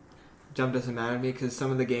jump doesn't matter to me because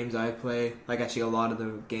some of the games I play, like actually a lot of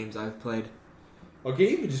the games I've played. Okay,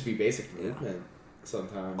 it could just be basic movement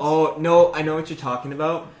sometimes. Oh no, I know what you're talking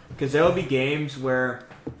about because there will be games where,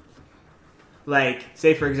 like,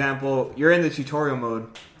 say for example, you're in the tutorial mode,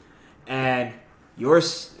 and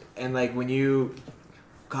when you,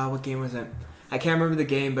 God, what game was it? I can't remember the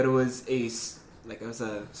game, but it was a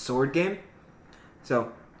sword game.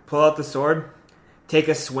 So pull out the sword, take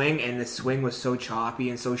a swing, and the swing was so choppy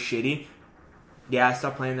and so shitty. Yeah, I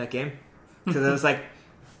stopped playing that game because I was like,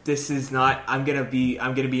 this is not. I'm gonna be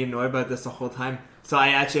annoyed about this the whole time. So I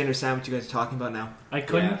actually understand what you guys are talking about now. I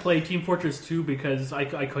couldn't play Team Fortress 2 because I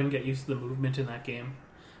couldn't get used to the movement in that game.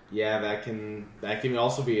 Yeah, that can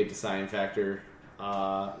also be a deciding factor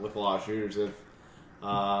with a lot of shooters. If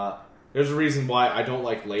there's a reason why I don't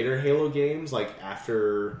like later Halo games, like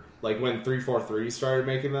after when 343 started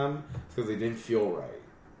making them, because they didn't feel right.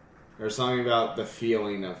 There's something about the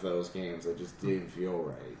feeling of those games that just didn't feel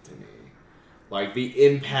right to me. Like, the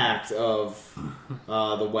impact of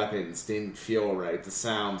the weapons didn't feel right. The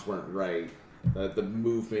sounds weren't right. The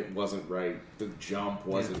movement wasn't right. The jump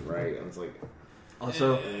wasn't right. I was like...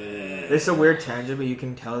 Also, this is a weird tangent, but you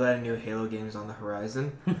can tell that a new Halo game is on the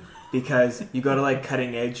horizon. Because you go to,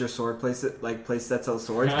 Cutting Edge or sword place that sells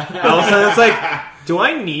swords. And all of a sudden it's like, do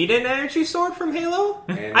I need an energy sword from Halo?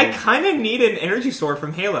 I kind of need an energy sword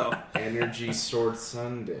from Halo. Energy Sword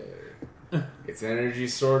Sunday. It's Energy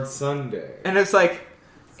Sword Sunday. And it's like,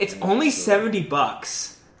 it's only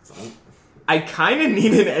 $70. I kind of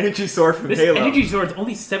need an energy sword from Halo. This energy sword's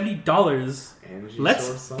only $70.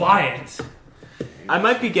 Let's buy it. I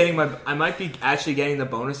might be actually getting the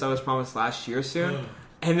bonus I was promised last year soon.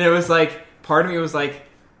 And there was part of me was like,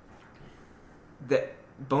 the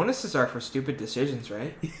bonuses are for stupid decisions,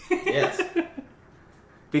 right? Yes.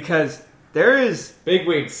 Because there is... Big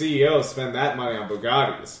wig CEOs spend that money on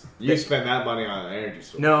Bugattis. You spend that money on an energy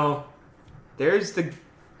sword. No. There's the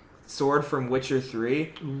sword from Witcher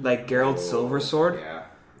 3, Geralt's silver sword. Yeah.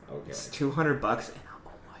 Okay. It's $200. And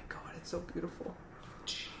oh my god, it's so beautiful.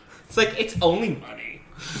 It's it's only money.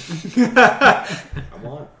 I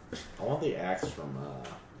want the axe from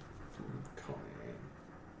Conan.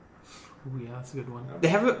 Oh yeah, that's a good one. They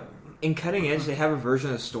have in Cutting Edge, they have a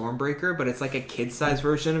version of Stormbreaker, but it's a kid-sized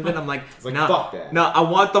version of it. I'm like, no, fuck that. No, I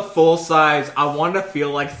want the full size. I want to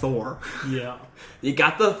feel like Thor. Yeah. You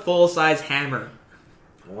got the full-size hammer.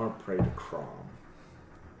 I want to pray to Crom.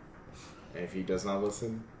 And if he does not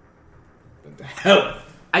listen, then to hell.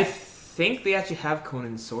 I think they actually have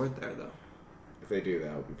Conan's sword there, though. If they do,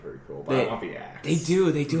 that would be pretty cool. But I want the axe. They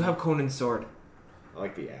do have Conan's sword. I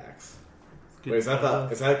like the axe. Wait, is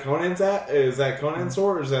that Conan's is that Conan's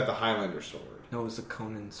sword or is that the Highlander sword? No, it's a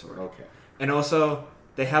Conan sword. Okay. And also,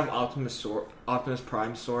 they have Optimus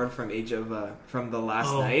Prime sword from from the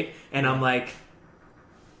last night, and I'm like,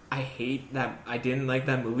 I hate that. I didn't like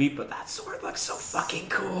that movie, but that sword looks so fucking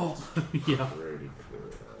cool. Yeah. Pretty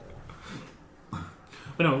cool.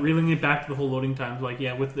 But no, reeling it back to the whole loading times, like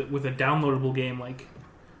with a downloadable game like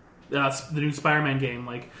the new Spider-Man game,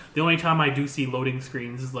 like the only time I do see loading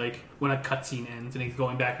screens is like when a cutscene ends and he's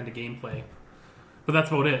going back into gameplay. But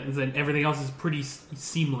that's about it. And everything else is pretty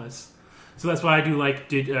seamless. So that's why I do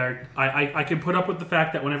like I can put up with the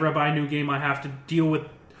fact that whenever I buy a new game, I have to deal with.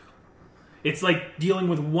 It's like dealing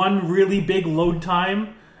with one really big load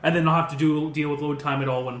time, and then not have to deal with load time at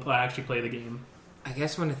all when I actually play the game. I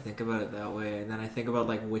guess when I think about it that way, and then I think about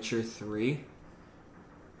like Witcher 3,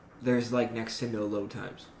 there's like next to no load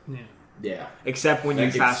times. Yeah. Except when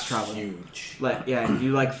you fast travel. Huge. Like, yeah, if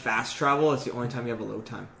you like fast travel, it's the only time you have a load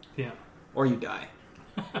time. Yeah. Or you die.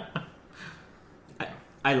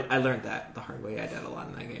 I learned that the hard way. I died a lot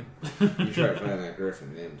in that game. You tried to find that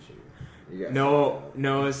griffin, didn't you?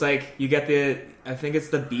 No, it's like you get I think it's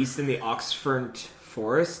the beast in the Oxford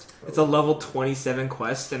Forest. It's a level 27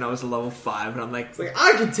 quest, and I was a level 5, and I'm like, it's like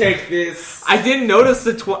I can take this. I didn't notice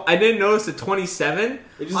the 27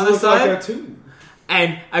 It just on the looks side. like that too.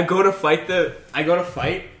 And I go to fight.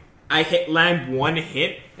 I land one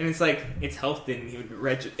hit, and it's like its health didn't even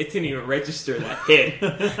register that hit,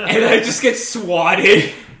 and I just get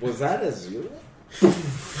swatted. Was that a 0? And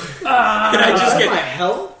I just my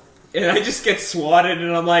health. And I just get swatted,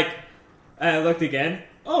 and I'm like, and I looked again.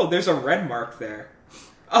 Oh, there's a red mark there.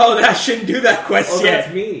 Oh, I shouldn't do that quest yet.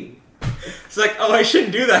 That's me. It's like, oh, I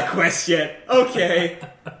shouldn't do that quest yet. Okay.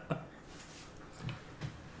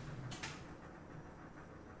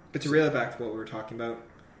 But to reel it back to what we were talking about,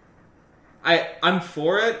 I'm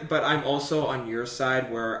for it, but I'm also on your side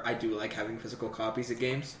where I do like having physical copies of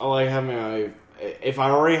games. I like having if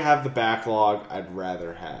I already have the backlog, I'd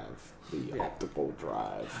rather have the optical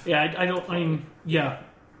drive. Yeah, I mean,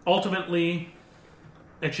 ultimately,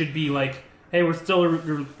 it should be like, hey, we still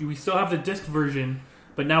have the disc version,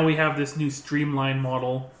 but now we have this new streamlined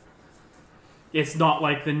model. It's not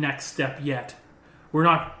like the next step yet. We're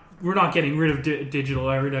not getting rid of digital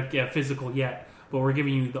or physical yet, but we're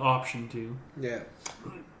giving you the option to. Yeah.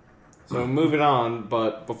 So moving on,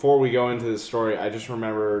 but before we go into this story, I just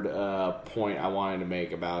remembered a point I wanted to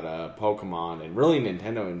make about Pokemon and really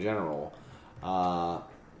Nintendo in general.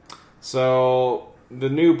 So the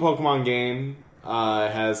new Pokemon game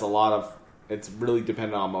has a lot of... It's really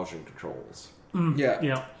dependent on motion controls.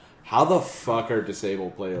 Yeah. How the fuck are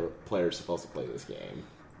disabled players supposed to play this game?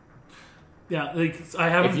 Yeah, like I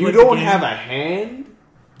haven't. If you don't have a hand,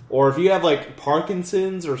 or if you have like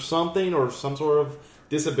Parkinson's or something, or some sort of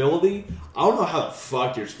disability, I don't know how the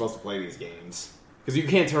fuck you're supposed to play these games because you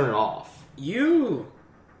can't turn it off. You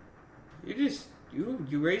raised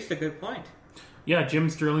a good point. Yeah, Jim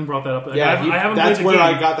Sterling brought that up. Yeah, I haven't. That's played the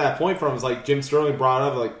where game. I got that point from. Is like Jim Sterling brought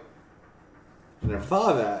it up. Like, I never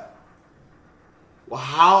thought of that. Well,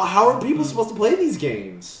 how are people supposed to play these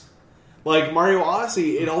games? Like Mario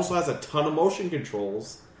Odyssey, it also has a ton of motion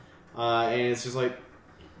controls, and it's just like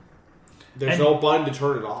there's no button to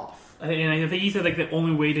turn it off. And I think he said like the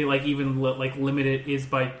only way to like even limit it is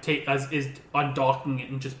by is undocking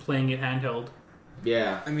it and just playing it handheld.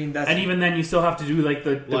 Yeah, I mean that's... And even then, you still have to do like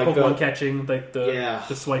the Pokemon catching, like the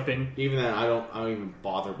swiping. Even then, I don't even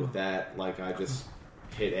bother with that. Like I just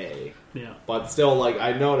hit A. Yeah. But still, like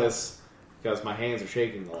I notice because my hands are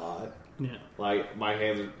shaking a lot. Yeah. Like my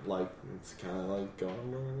hands are like it's kind of like going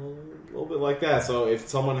a little bit like that. So if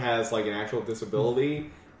someone has like an actual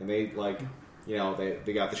disability and they like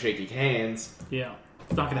they got the shaky hands, yeah,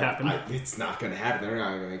 it's not gonna happen. It's not gonna happen. They're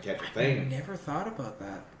not gonna catch a thing. I never thought about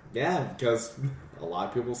that. Yeah, because a lot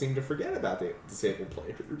of people seem to forget about the disabled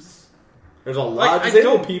players. There's a lot of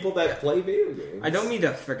disabled people that play video games. I don't mean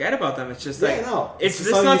to forget about them. It's just it's just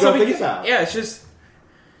something not you something think about. Yeah, it's just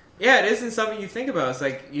it isn't something you think about. It's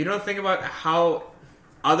like you don't think about how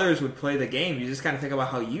others would play the game. You just kind of think about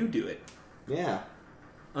how you do it. Yeah.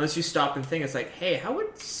 Unless you stop and think, it's like, hey, how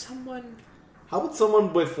would someone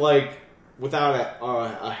with like without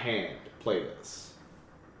a hand play this?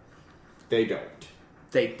 They don't.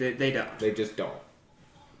 They don't. They just don't,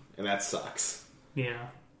 and that sucks. Yeah.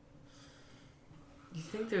 You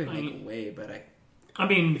think they would make a way, but I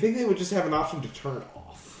mean, you think they would just have an option to turn it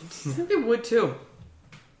off? I think they would too.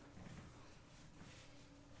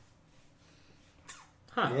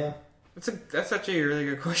 Huh. Yeah. That's actually a really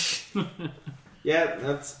good question. Yeah,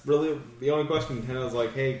 that's really the only question. Nintendo's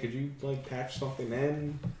like, hey, could you like patch something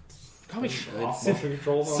in? Probably should. Motion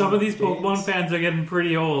controls some on of these games? Pokemon fans are getting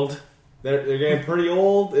pretty old. They're getting pretty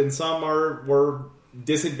old, and some were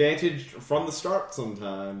disadvantaged from the start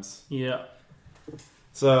sometimes. Yeah.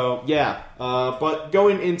 So, yeah. But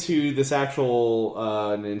going into this actual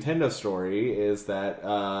Nintendo story is that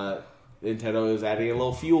Nintendo is adding a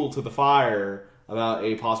little fuel to the fire about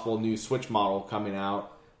a possible new Switch model coming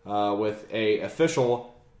out with a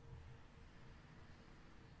official.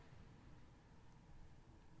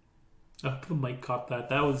 I hope the mic caught that.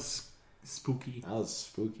 That was spooky. That was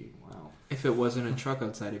spooky. Wow. If it wasn't a truck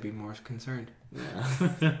outside, I'd be more concerned.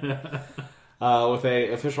 Yeah. With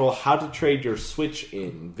a official how to trade your Switch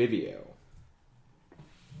in video.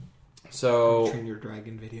 So Train your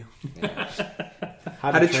dragon video. yeah.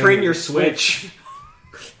 How to train your Switch.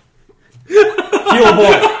 Heal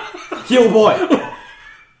boy. Heal boy.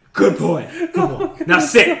 Good boy. Good boy. Now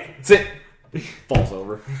sit. Sit. Falls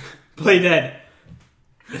over. Play dead.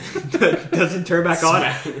 Doesn't turn back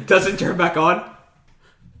on. Doesn't turn back on.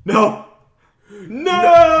 No.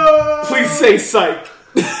 No! Please say psych.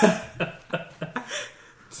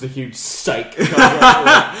 It's a huge psych.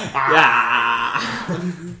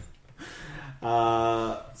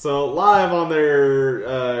 So live on their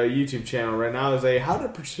YouTube channel right now is a how to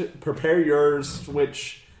prepare your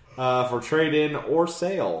Switch for trade-in or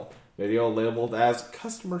sale video labeled as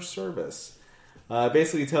customer service.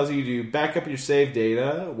 Basically tells you to back up your save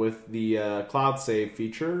data with the cloud save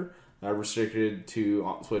feature, restricted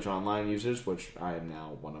to Switch Online users, which I am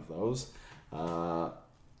now one of those.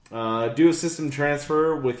 Do a system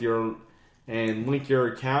transfer with and link your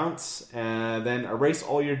accounts, and then erase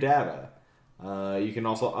all your data. You can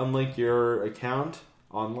also unlink your account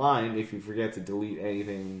online if you forget to delete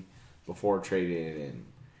anything before trading it in.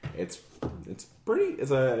 It's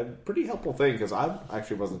a pretty helpful thing because I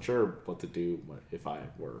actually wasn't sure what to do if I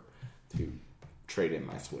were to trade in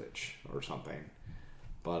my Switch or something.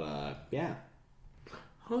 But yeah,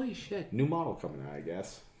 Holy shit! new model coming out, I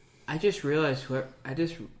guess. I just realized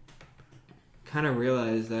kind of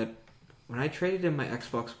realized that when I traded in my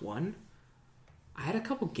Xbox One, I had a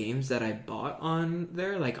couple games that I bought on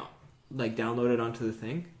there, like downloaded onto the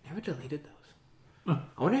thing. Never deleted those.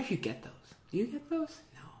 I wonder if you get those. Do you get those?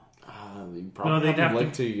 No. You probably they'd have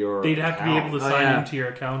link to your. They'd have to be able to sign into your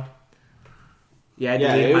account. Yeah,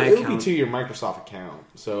 it would be to your Microsoft account.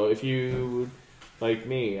 So if you, like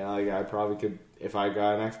me, I probably could. If I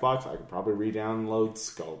got an Xbox, I could probably re-download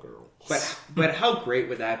Skullgirls. But how great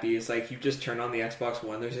would that be? It's like you just turn on the Xbox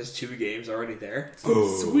One. There's just 2 games already there.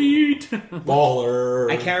 Sweet. Baller.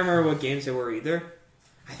 I can't remember what games they were either.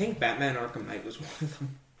 I think Batman Arkham Knight was one of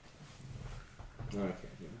them. Okay.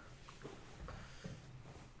 Yeah.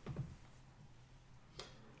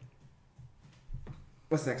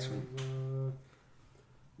 What's the next one?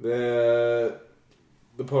 The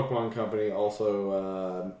Pokemon Company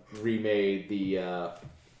also remade the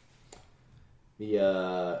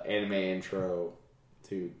anime intro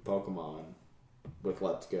to Pokemon with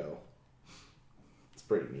Let's Go. It's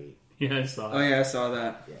pretty neat. Yeah, I saw it. Oh yeah, I saw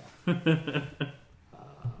that. Yeah.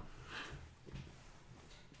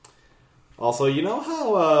 Also, you know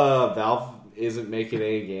how Valve isn't making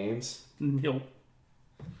any games? Nope.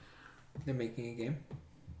 They're making a game.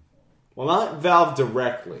 Well, not Valve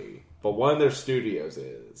directly, but one of their studios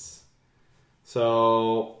is.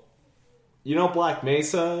 So, you know Black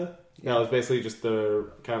Mesa? No, it's basically just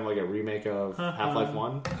kind of like a remake of Half-Life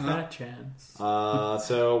 1. Fat chance.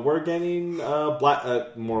 So we're getting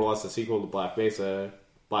more or less a sequel to Black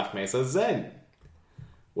Mesa Zen,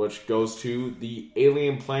 which goes to the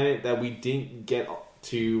alien planet that we didn't get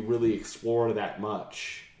to really explore that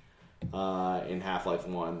much in Half-Life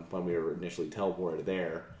 1 when we were initially teleported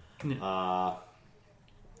there. Yeah.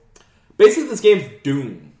 Basically, this game's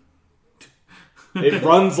Doom. It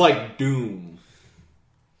runs like Doom.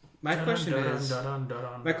 My question is,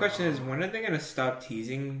 when are they going to stop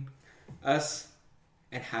teasing us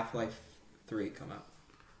and Half-Life 3 come out?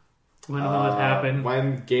 When will it happen?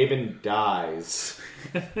 When Gaben dies.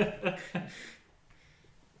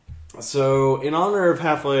 So, in honor of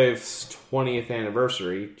Half-Life's 20th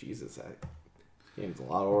anniversary, Jesus, that game's a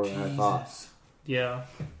lot older than I thought. Yeah.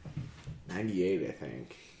 98, I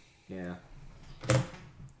think. Yeah.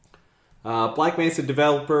 Black Mesa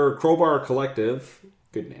developer Crowbar Collective,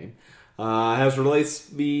 good name, has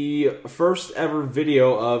released the first ever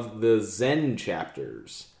video of the Zen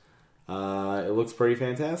chapters. It looks pretty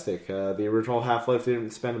fantastic. The original Half-Life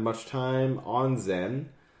didn't spend much time on Zen,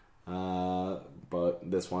 but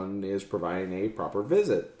this one is providing a proper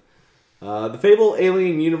visit. The Fable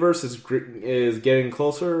alien universe is getting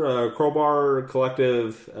closer. Crowbar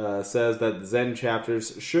Collective says that the Zen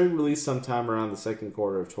chapters should release sometime around the second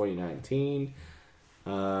quarter of 2019.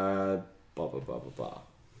 Blah, blah, blah, blah, blah.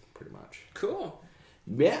 Pretty much. Cool.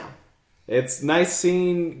 Yeah. It's nice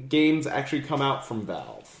seeing games actually come out from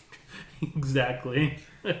Valve. Exactly.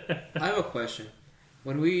 I have a question.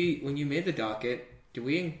 When you made the docket, did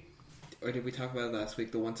we talk about it last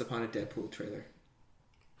week, the Once Upon a Deadpool trailer?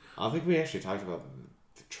 I don't think we actually talked about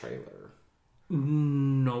the trailer.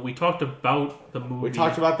 No, we talked about the movie. We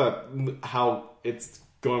talked about how it's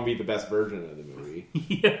going to be the best version of the movie.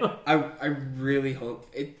 Yeah. I really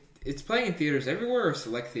hope it's playing in theaters everywhere or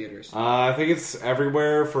select theaters. I think it's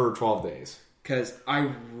everywhere for 12 days. Because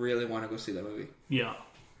I really want to go see that movie. Yeah.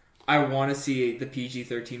 I want to see the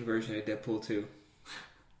PG-13 version of Deadpool 2.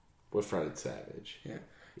 With Fred Savage. Yeah.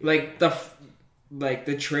 Like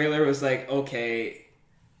the trailer was like, okay,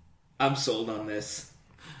 I'm sold on this.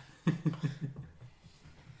 We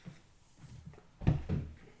don't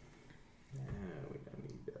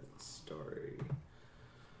need that story.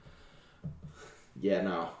 Yeah,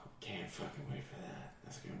 no. Can't fucking wait for that.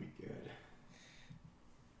 That's gonna be good.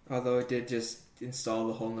 Although it did just install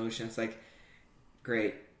the whole notion. It's like,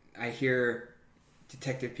 great. I hear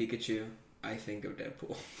Detective Pikachu. I think of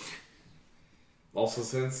Deadpool. Also,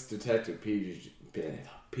 since Detective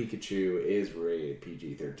Pikachu is rated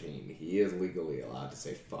PG-13, he is legally allowed to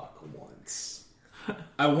say fuck once.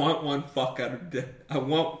 I want one fuck out of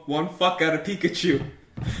Pikachu.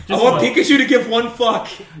 I Just want one. Pikachu to give one fuck.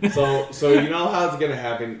 So you know how it's gonna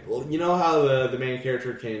happen. You know how the main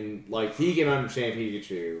character can, like, he can understand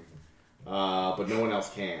Pikachu, but no one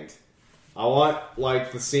else can't. I want,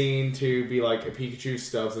 like, the scene to be like a Pikachu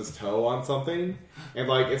stubs his toe on something, and,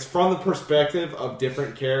 like, it's from the perspective of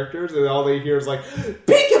different characters, and all they hear is like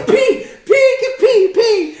Pika-Pee,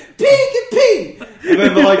 Pika-Pee, Pika-Pee, and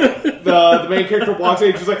then the main character walks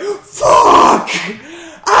in and just like fuck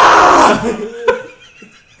ah.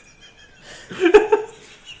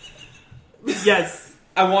 Yes.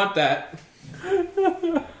 I want that.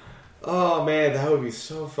 Oh man, that would be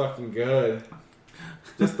so fucking good.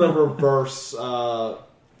 Just the reverse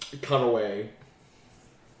cutaway.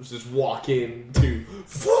 Just walk in to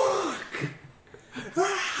fuck.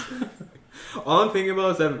 All I'm thinking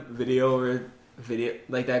about is that video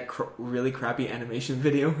like that really crappy animation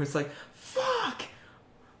video where it's like, fuck,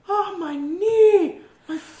 oh my knee,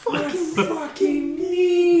 my fucking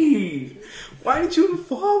knee. Why did you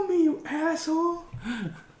inform me, you asshole?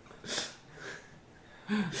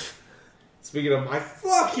 Speaking of my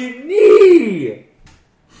fucking knee,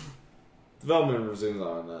 development resumes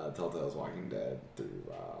on Telltale's Walking Dead through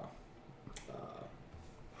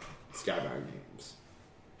Skybound Games.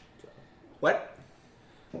 So. What?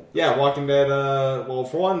 Yeah, Walking Dead. Well,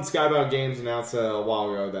 for one, Skybound Games announced a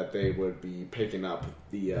while ago that they would be picking up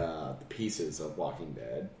the pieces of Walking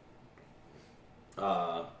Dead.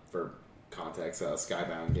 For context,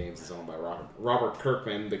 Skybound Games is owned by Robert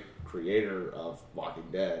Kirkman, the creator of Walking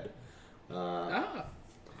Dead.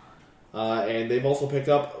 And they've also picked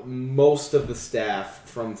up most of the staff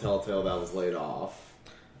from Telltale that was laid off.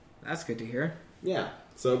 That's good to hear. Yeah.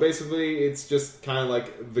 So basically, it's just kind of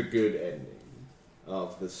like the good ending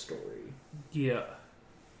of the story. Yeah.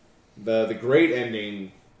 The great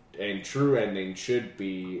ending and true ending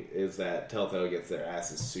is that Telltale gets their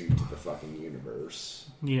asses sued to the fucking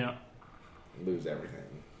universe. Yeah. Lose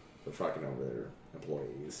everything for fucking over their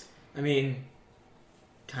employees. I mean,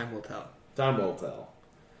 time will tell. Time will tell.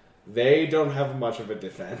 They don't have much of a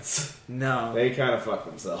defense. No. They kind of fuck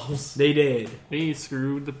themselves. They did. They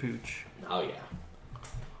screwed the pooch. Oh, yeah.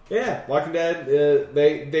 Yeah, Walking Dead,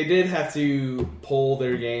 they did have to pull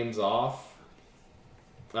their games off.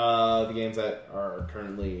 The games that are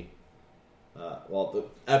currently... the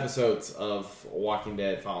episodes of Walking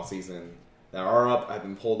Dead Final Season that are up have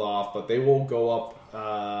been pulled off, but they will go up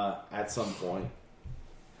at some point.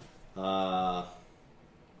 Yeah.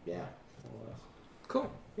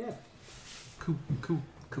 Cool. Yeah. Cool. Cool.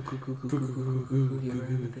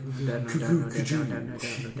 No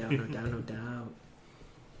doubt.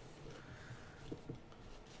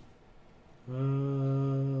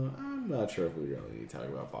 I'm not sure if we really need to talk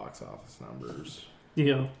about box office numbers.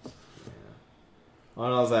 Yeah. All I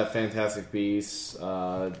know is that Fantastic Beasts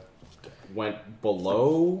went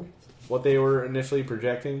below what they were initially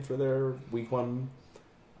projecting for their week one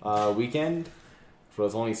weekend, which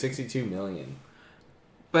was only $62 million.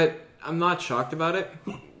 But I'm not shocked about it,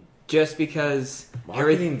 just because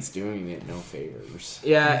Marketing's doing it no favors.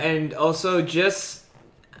 Yeah, and also just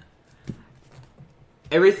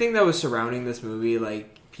everything that was surrounding this movie,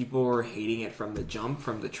 like, people were hating it from the jump,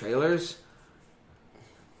 from the trailers.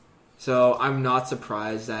 So I'm not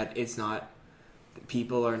surprised that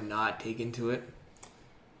people are not taken to it.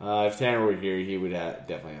 If Tanner were here, he would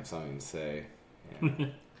definitely have something to say. Yeah.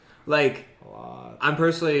 Like, A lot.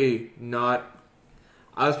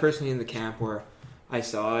 I was personally in the camp where I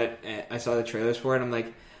saw it, and I saw the trailers for it. I'm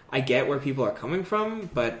like, I get where people are coming from,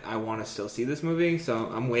 but I want to still see this movie,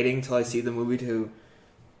 so I'm waiting until I see the movie to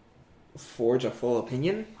forge a full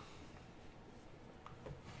opinion.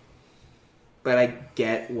 but I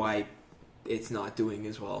get why it's not doing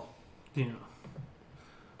as well. Yeah.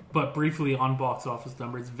 But briefly on box office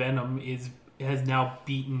numbers, Venom has now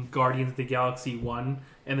beaten Guardians of the Galaxy 1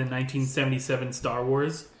 and the 1977 Star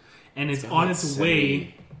Wars, and it's on its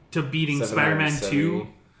way to beating Spider-Man 2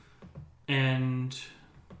 and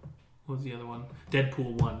what was the other one?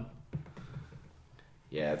 Deadpool 1.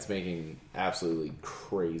 Yeah, it's making absolutely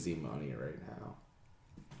crazy money right now.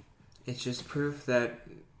 It's just proof that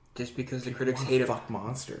just because the critics hate it, fuck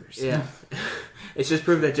monsters. Yeah, it's just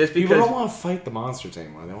proof that just because people don't want to fight the monsters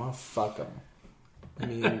anymore, they want to fuck them.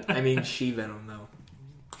 I mean, She-Venom though.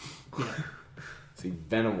 Yeah. See,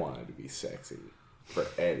 Venom wanted to be sexy for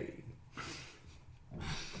Eddie.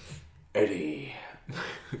 Eddie,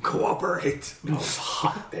 Cooperate. it was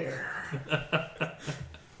hot there.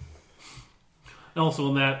 And also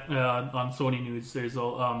on that on Sony News, there's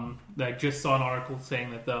I just saw an article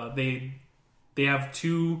saying that they have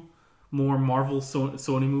 2 more Marvel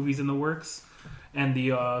Sony movies in the works, and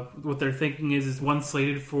what they're thinking is one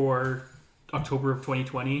slated for October of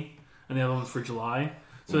 2020, and the other one's for July.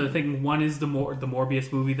 So they're thinking one is the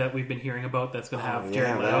Morbius movie that we've been hearing about that's going to have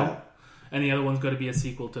Jared Leto, and the other one's going to be a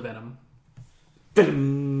sequel to Venom.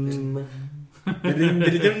 Venom.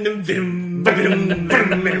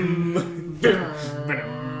 You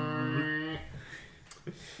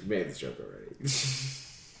made this joke already.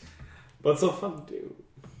 But it's so fun to do.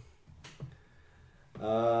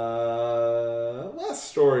 Last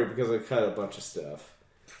story, because I cut a bunch of stuff.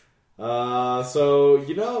 So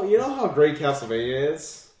you know how great Castlevania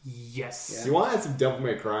is? Yes. Yeah. You want to add some Devil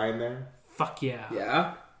May Cry in there? Fuck yeah.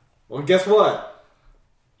 Yeah. Well, guess what?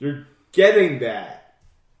 You're getting that.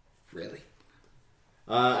 Really?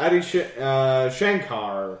 Adi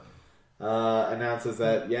Shankar announces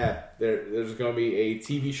that there's going to be a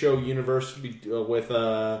TV show universe with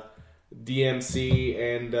DMC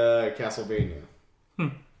and Castlevania,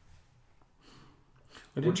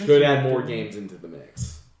 which could add more games into the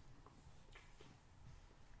mix.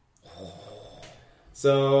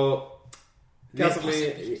 So,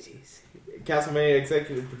 Castlevania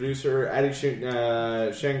executive producer Adi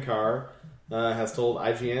Shankar has told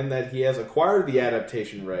IGN that he has acquired the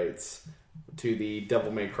adaptation rights to the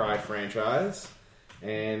Devil May Cry franchise,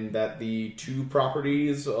 and that the 2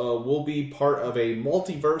 properties will be part of a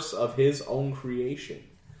multiverse of his own creation.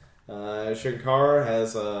 Shankar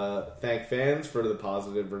has thanked fans for the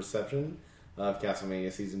positive reception of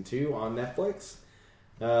Castlevania Season 2 on Netflix,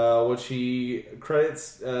 which he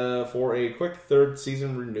credits for a quick 3rd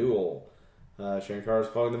season renewal. Shankar is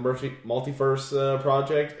calling the Multiverse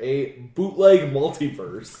project a bootleg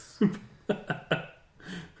multiverse.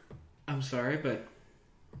 I'm sorry, but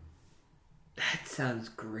that sounds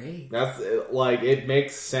great. That's it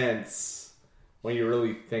makes sense when you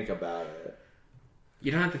really think about it.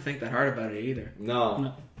 You don't have to think that hard about it either.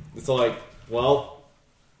 No. It's like, well,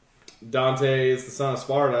 Dante is the son of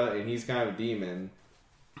Sparta, and he's kind of a demon.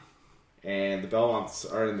 And the Belmonts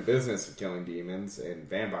are in the business of killing demons and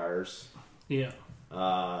vampires. Yeah.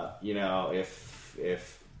 If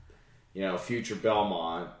future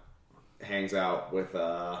Belmont hangs out with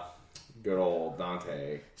good old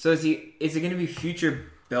Dante. So is it going to be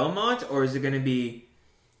future Belmont, or is it going to be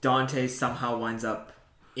Dante somehow winds up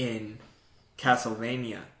in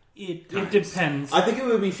Castlevania? It depends. I think it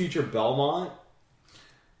would be future Belmont.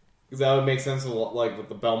 Because that would make sense with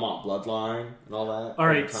the Belmont bloodline and all that.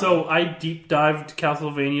 Alright, so I deep dived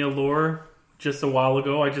Castlevania lore just a while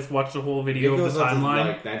ago. I just watched a whole video of the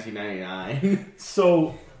timeline. 1999.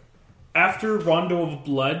 So, after Rondo of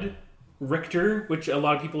Blood, Richter, which a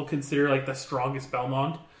lot of people consider the strongest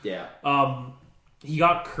Belmont, yeah, he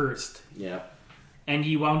got cursed. Yeah, and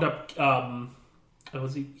he wound up.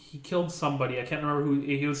 He killed somebody. I can't remember who.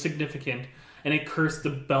 He was significant, and it cursed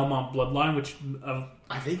the Belmont bloodline, which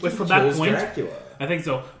I think from that point, Dracula. I think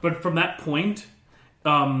so. But from that point,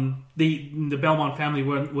 the Belmont family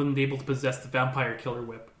wasn't able to possess the vampire killer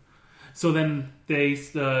whip. So then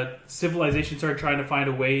the civilization started trying to find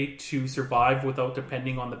a way to survive without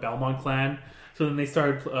depending on the Belmont clan. So then they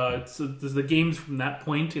started. So the games from that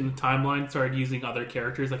point in the timeline started using other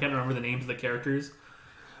characters. I can't remember the names of the characters,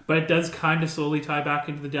 but it does kind of slowly tie back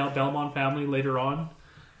into the Belmont family later on,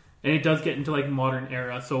 and it does get into modern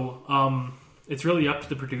era. So it's really up to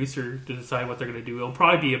the producer to decide what they're going to do. It'll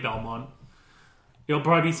probably be a Belmont. It'll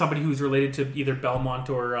probably be somebody who's related to either Belmont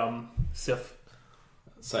or Sif.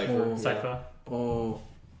 Cypher. Cypher. Oh,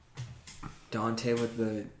 Dante with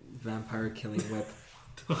the vampire killing whip.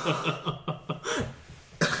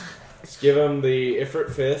 Just give him the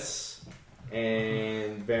Ifrit Fists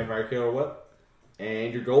and Vampire Killer Whip,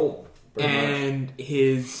 and you're gold. And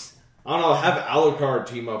his I don't know, have Alucard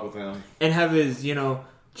team up with him. And have his,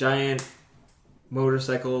 giant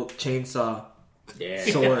motorcycle chainsaw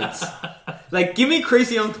swords. Like, give me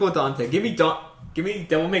Crazy Uncle Dante. Give me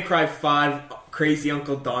Devil May Cry 5 Crazy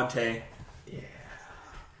Uncle Dante.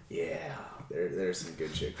 Yeah. There's some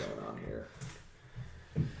good shit going on here.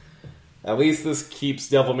 At least this keeps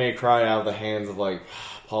Devil May Cry out of the hands of, like,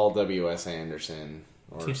 Paul W.S. Anderson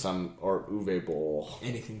or Uwe Boll.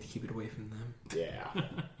 Anything to keep it away from them. Yeah.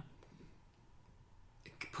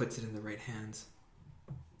 It puts it in the right hands.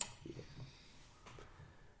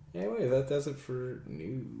 Anyway, that does it for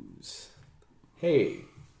news. Hey,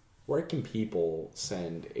 where can people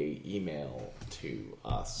send a email to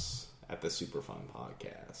us at the Superfun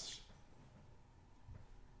Podcast?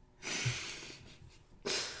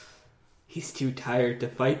 He's too tired to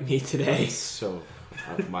fight me today.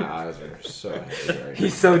 My eyes are so heavy right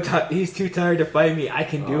now. He's too tired to fight me. I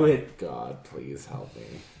can do it. God, please help me.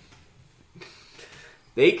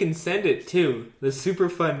 They can send it to the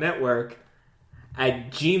Superfun Network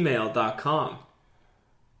at gmail.com.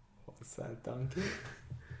 What's that, Donkey?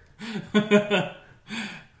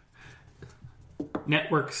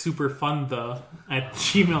 Network super fun at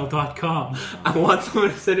gmail.com. I want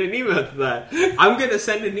someone to send an email to that. I'm going to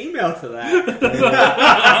send an email to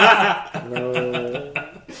that. No.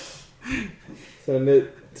 Send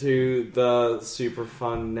it to the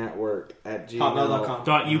Superfun Network at gmail.com.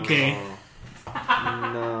 .uk.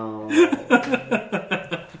 No.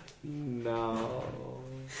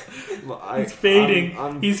 He's fading.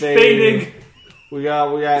 I'm He's fading. fading. We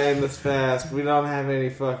got to end this fast. We don't have any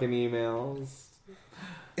fucking emails.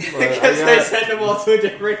 Because they send them all to a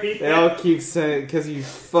different email. They all keep saying, because you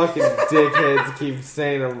fucking dickheads keep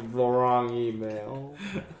saying the wrong email.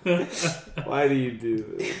 Why do you do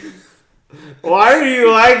this? Why are you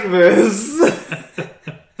like this?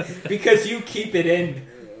 Because you keep it in.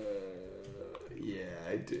 Yeah,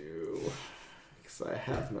 I do. Because I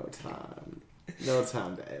have no time. No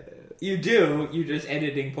time to edit. You do. You're just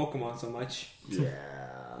editing Pokemon so much.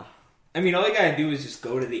 Yeah. I mean, all you gotta do is just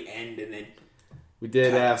go to the end and then... We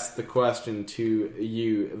did ask the question to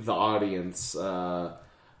you, the audience, for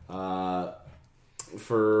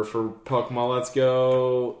Pokemon Let's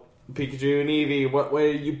Go, Pikachu and Eevee, what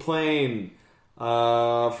way are you playing?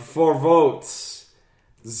 For 4 votes,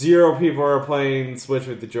 0 people are playing Switch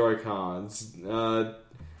with the Joy-Cons.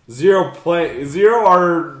 0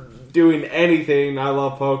 are doing anything. I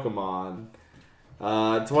love Pokemon.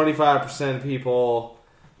 25% of people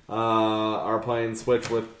are playing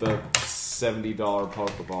Switch with the $70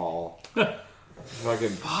 Pokeball. Fucking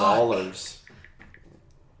ballers.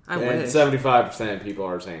 And wish. 75% of people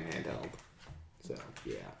are saying handheld. So,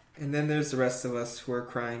 yeah. And then there's the rest of us who are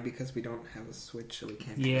crying because we don't have a Switch, so we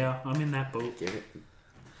can't. Yeah, I'm in that boat.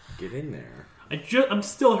 Get in there. I'm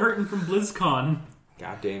still hurting from BlizzCon.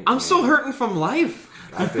 Goddamn. I'm still hurting from life.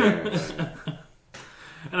 Goddamn.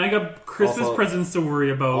 And I got Christmas presents to worry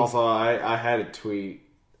about. Also, I had a tweet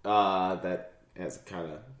that has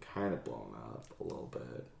kind of blown up a little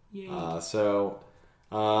bit.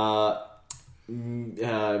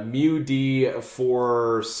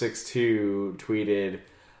 MewD462 tweeted,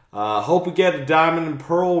 hope we get a Diamond and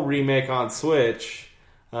Pearl remake on Switch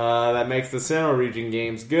that makes the Sinnoh region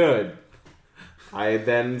games good. I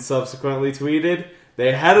then subsequently tweeted,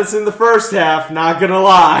 they had us in the first half, not gonna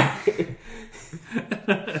lie.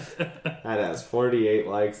 That has 48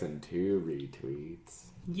 likes and 2 retweets.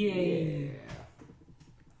 Yay. Yeah.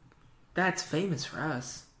 That's famous for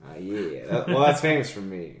us. Yeah. That's famous for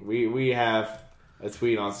me. We have a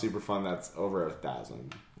tweet on Superfun that's over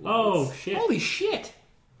 1,000. Oh, shit. Holy shit.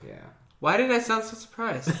 Yeah. Why did I sound so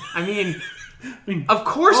surprised? I mean, of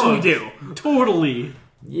course we do. Totally.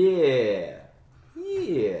 Yeah.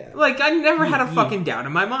 Yeah. Like, I never had a fucking doubt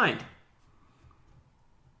in my mind.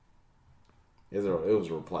 It was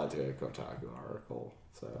a reply to a Kotaku article.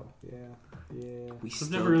 So, yeah.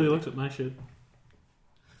 I've never really looked at my shit.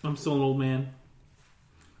 I'm still an old man.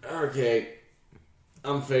 Okay.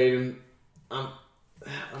 I'm fading.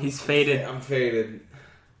 He's faded. I'm faded.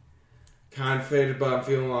 Kind of faded, but I'm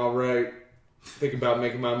feeling alright. Thinking about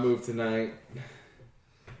making my move tonight.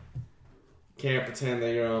 Can't pretend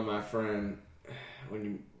that you're not my friend when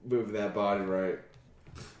you move that body right.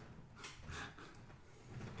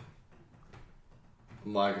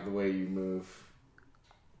 I'm liking the way you move.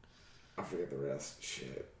 I forget the rest.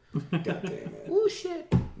 Shit. God damn it. Ooh, shit.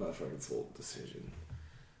 Motherfucking soul decision.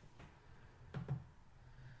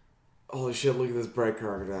 Holy shit, look at this bread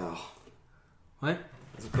crocodile. What?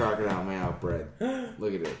 It's a crocodile made out of bread.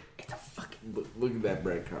 Look at it. It's a fucking... Look at that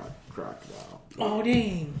bread crocodile. Oh,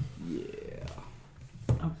 dang. Yeah.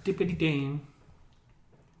 Oh, dippity dang.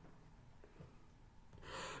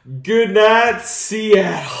 Good night,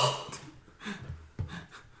 Seattle.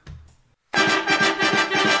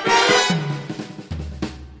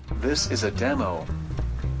 This is a demo.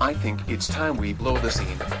 I think it's time we blow the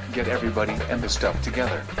scene, get everybody and the stuff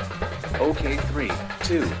together. Okay, 3,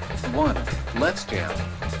 2, 1, let's jam.